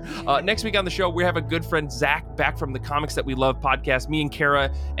right here. Next week on the show, we have a good friend, Zach, back from the Comics That We Love podcast. Me and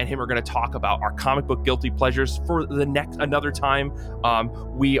Kara and him are going to talk about our comic book guilty pleasures for another time.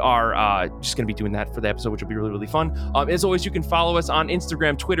 We are just going to be doing that for the episode, which will be really, really fun. As always, you can follow us on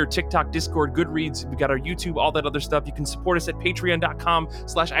Instagram, Twitter, TikTok, Discord, Goodreads. We got our YouTube, all that other stuff. You can support us at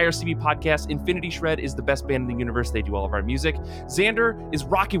patreon.com/IRCB podcast. Infinity Shred is the best band in the universe. They do all of our music. Xander is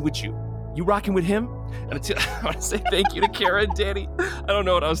rocking with you. You rocking with him? And I want to say thank you to Kara and Danny. I don't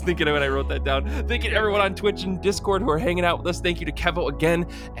know what I was thinking of when I wrote that down. Thank you to everyone on Twitch and Discord who are hanging out with us. Thank you to Kevvo again.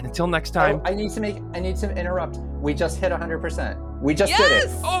 And until next time. I need to interrupt. We just hit 100%. We just did it.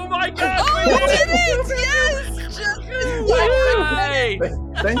 Oh my God. Oh, we did it. Yes.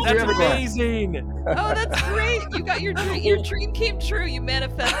 Thank you, everyone. That's amazing. Oh, that's great. You got your dream came true. You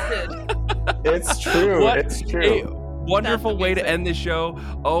manifested. It's true. It's true. Wonderful way to end the show.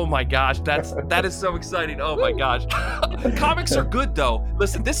 Oh my gosh, that is so exciting. Oh my gosh. Comics are good though.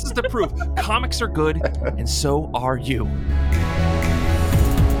 Listen, this is the proof. Comics are good, and so are you.